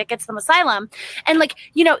 political thing that gets them asylum. And, like,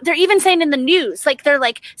 you know, they're even saying in the news, like, they're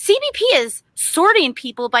like, CBP is sorting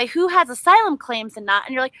people by who has asylum claims and not.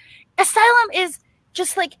 And you're like, asylum is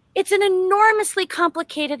just like, it's an enormously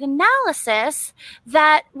complicated analysis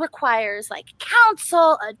that requires like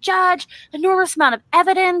counsel, a judge, enormous amount of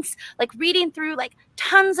evidence, like reading through like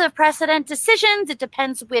tons of precedent decisions. It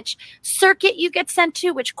depends which circuit you get sent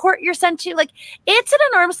to, which court you're sent to. Like, it's an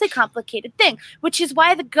enormously complicated thing, which is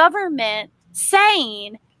why the government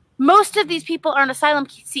saying most of these people aren't asylum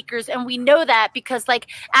seekers. And we know that because, like,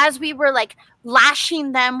 as we were like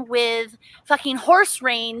lashing them with fucking horse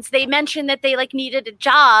reins, they mentioned that they like needed a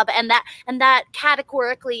job, and that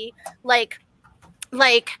categorically like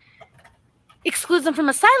excludes them from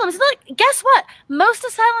asylum. So, like, guess what? Most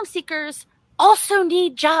asylum seekers also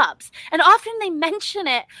need jobs, and often they mention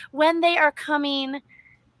it when they are coming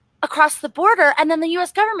across the border, and then the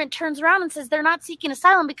U.S. government turns around and says they're not seeking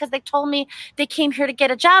asylum because they told me they came here to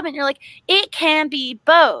get a job. And you're like, it can be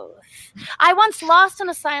both. I once lost an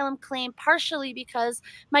asylum claim partially because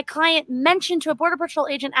my client mentioned to a Border Patrol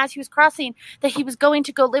agent as he was crossing that he was going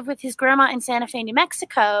to go live with his grandma in Santa Fe, New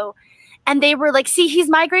Mexico. And they were like, see, he's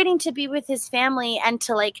migrating to be with his family and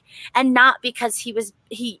not because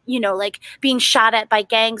he being shot at by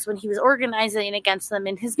gangs when he was organizing against them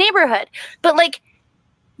in his neighborhood. But like,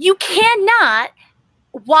 you cannot,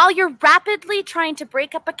 while you're rapidly trying to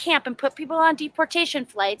break up a camp and put people on deportation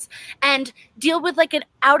flights and deal with like an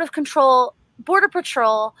out of control Border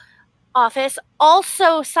Patrol office,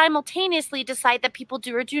 also simultaneously decide that people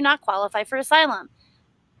do or do not qualify for asylum.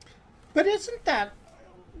 But isn't that,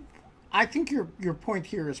 I think your point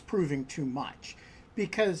here is proving too much,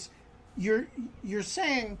 because you're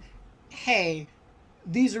saying, hey,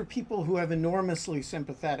 these are people who have enormously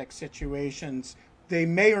sympathetic situations. They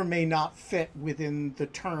may or may not fit within the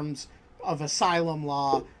terms of asylum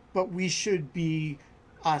law, but we should be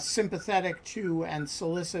sympathetic to and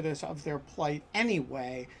solicitous of their plight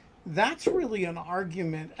anyway. That's really an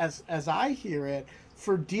argument, as I hear it,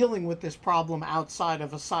 for dealing with this problem outside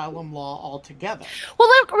of asylum law altogether. Well,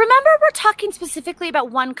 look, remember, we're talking specifically about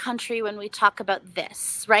one country when we talk about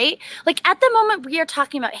this, right? Like, at the moment, we are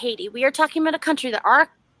talking about Haiti. We are talking about a country that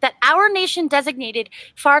our nation designated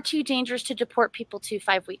far too dangerous to deport people to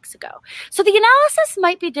 5 weeks ago. So the analysis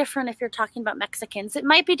might be different if you're talking about Mexicans. It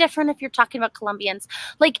might be different if you're talking about Colombians.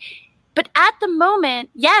 But at the moment,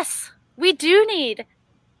 yes, we do need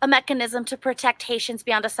a mechanism to protect Haitians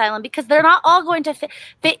beyond asylum, because they're not all going to fit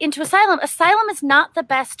into asylum. Asylum is not the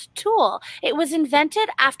best tool. It was invented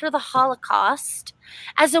after the Holocaust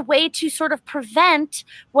as a way to sort of prevent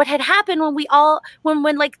what had happened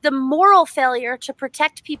when like the moral failure to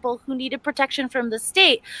protect people who needed protection from the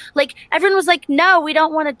state. Like, everyone was like, no, we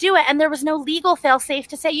don't want to do it. And there was no legal fail-safe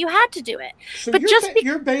to say you had to do it. So but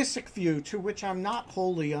your basic view, to which I'm not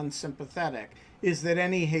wholly unsympathetic, is that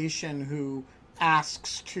any Haitian who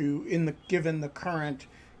asks to, given the current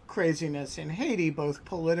craziness in Haiti, both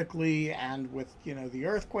politically and with, the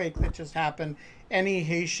earthquake that just happened, any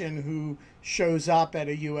Haitian who shows up at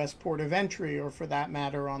a U.S. port of entry, or for that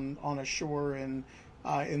matter on a shore in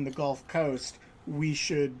the Gulf Coast, we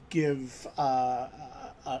should give, by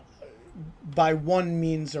one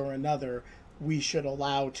means or another, we should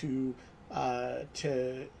allow to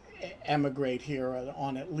emigrate here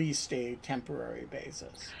on at least a temporary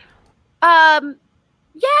basis.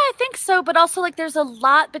 Yeah, I think so. But also, like, there's a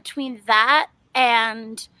lot between that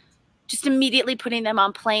and just immediately putting them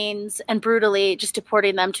on planes and brutally just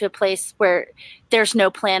deporting them to a place where there's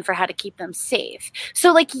no plan for how to keep them safe.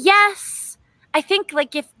 So, like, yes, I think,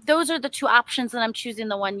 like, if those are the two options, then I'm choosing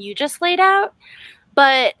the one you just laid out.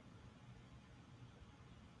 But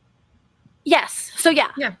yes. So,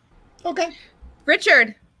 yeah. Yeah. Okay.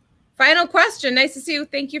 Richard, final question. Nice to see you.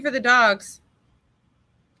 Thank you for the dogs.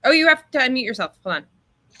 Oh, you have to unmute yourself. Hold on.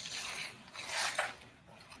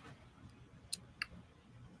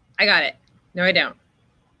 I got it. No, I don't.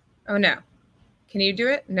 Oh, no. Can you do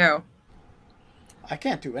it? No. I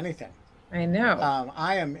can't do anything. I know.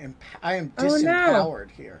 I am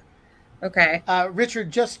disempowered here. Okay.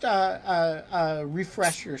 Richard, just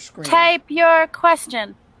refresh your screen. Type your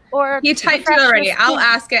question. Or he typed it already. I'll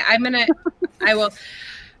ask it. I will.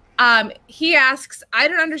 He asks, I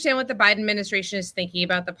don't understand what the Biden administration is thinking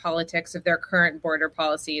about the politics of their current border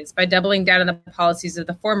policies. By doubling down on the policies of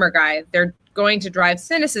the former guy, they're going to drive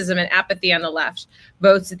cynicism and apathy on the left,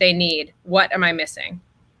 votes that they need. What am I missing?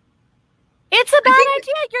 It's a bad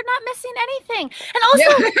idea. You're not missing anything. And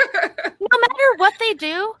also, no matter what they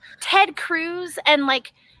do, Ted Cruz and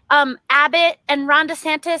Abbott and Ron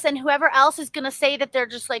DeSantis and whoever else is going to say that they're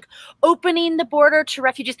just like opening the border to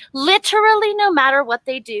refugees. Literally, no matter what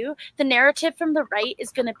they do, the narrative from the right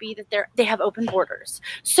is going to be that they have open borders.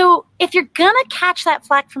 So if you're going to catch that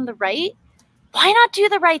flack from the right, why not do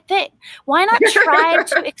the right thing? Why not try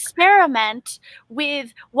to experiment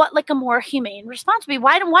with what like a more humane response would be?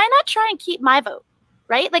 Why not try and keep my vote?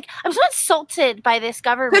 Right? Like, I'm so insulted by this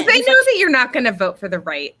government. Because they know that you're not going to vote for the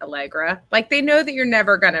right, Allegra. Like, they know that you're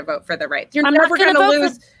never going to vote for the right. You're never going to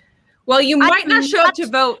lose. Well, you might not show up to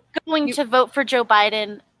vote. To vote for Joe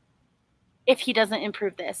Biden if he doesn't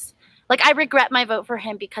improve this. Like, I regret my vote for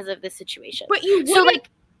him because of this situation. But you so, like,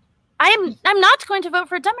 I'm not going to vote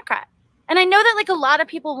for a Democrat. And I know that, like, a lot of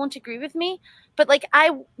people won't agree with me, but, like,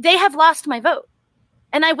 they have lost my vote.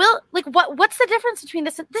 And I will, like, what's the difference between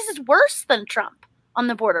this? This is worse than Trump on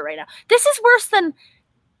the border right now. This is worse than, and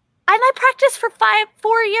I practiced for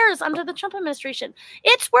 4 years under the Trump administration.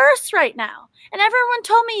 It's worse right now. And everyone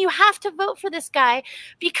told me you have to vote for this guy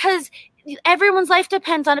because everyone's life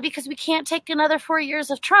depends on it because we can't take another 4 years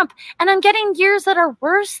of Trump. And I'm getting years that are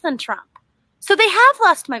worse than Trump. So they have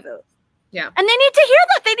lost my vote. Yeah. And they need to hear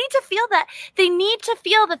that. They need to feel that. They need to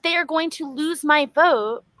feel that they are going to lose my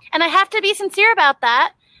vote. And I have to be sincere about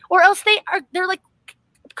that, or else they're like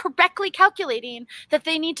correctly calculating that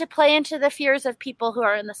they need to play into the fears of people who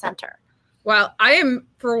are in the center. Well, I am,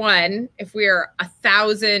 for one, if we are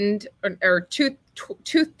 1,000 or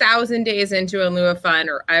 2,000 days into a Lua Fun,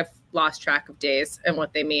 or I've lost track of days and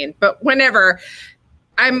what they mean, but whenever,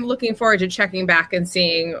 I'm looking forward to checking back and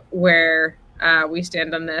seeing where we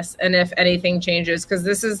stand on this and if anything changes, because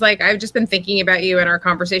this is like, I've just been thinking about you in our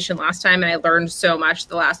conversation last time, and I learned so much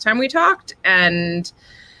the last time we talked. And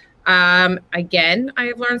again, I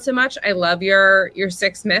have learned so much. I love your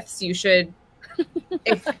 6 myths. You should,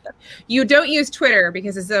 if you don't use Twitter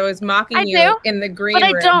because it's always mocking you in the green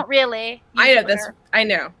room. But I don't really. I know this. I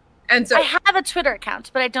know. And so I have a Twitter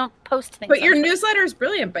account, but I don't post things. But your newsletter is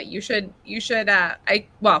brilliant. But you should.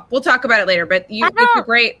 We'll talk about it later. But it's a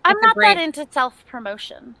great. I'm not that into self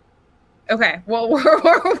promotion. Okay, well, we'll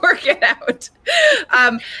work it out.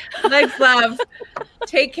 Legs love.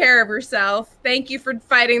 Take care of yourself. Thank you for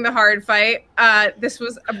fighting the hard fight. This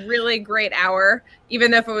was a really great hour,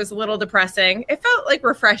 even if it was a little depressing. It felt like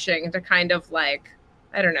refreshing to kind of like,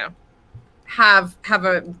 I don't know, have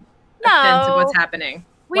a sense of what's happening.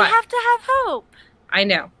 We have to have hope. I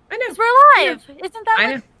know. Because we're alive. Yeah. Isn't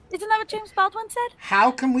that what James Baldwin said? How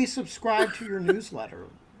can we subscribe to your newsletter?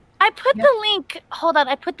 I put the link. Hold on.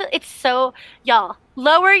 It's so, y'all,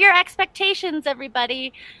 lower your expectations,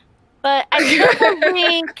 everybody. But I put the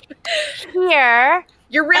link here.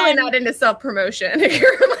 You're really not into self-promotion.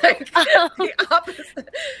 You're like the opposite.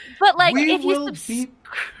 But like, if you subscribe.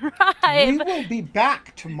 We will be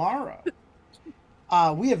back tomorrow.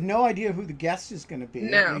 We have no idea who the guest is going to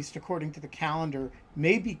be, at least according to the calendar.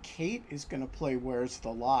 Maybe Kate is going to play Where's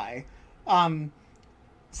the Lie.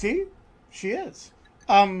 See? She is.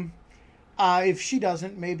 If she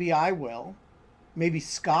doesn't, maybe I will. Maybe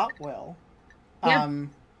Scott will. Yeah.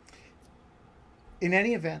 in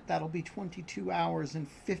any event, that'll be 22 hours and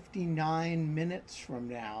 59 minutes from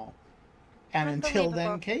now. And until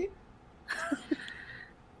then, Kate?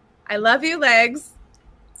 I love you, Legs.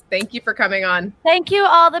 Thank you for coming on. Thank you,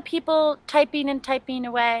 all the people typing and typing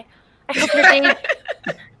away. I hope your day.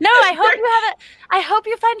 No, I hope you have it. I hope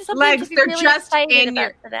you find something Legs, to be they're really just excited in about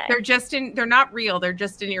your. today. They're not real. They're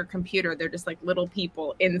just in your computer. They're just like little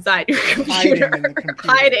people inside your computer,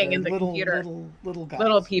 Hiding in the little, computer. Little guys.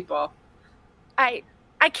 Little people. I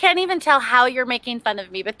can't even tell how you're making fun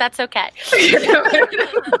of me, but that's okay.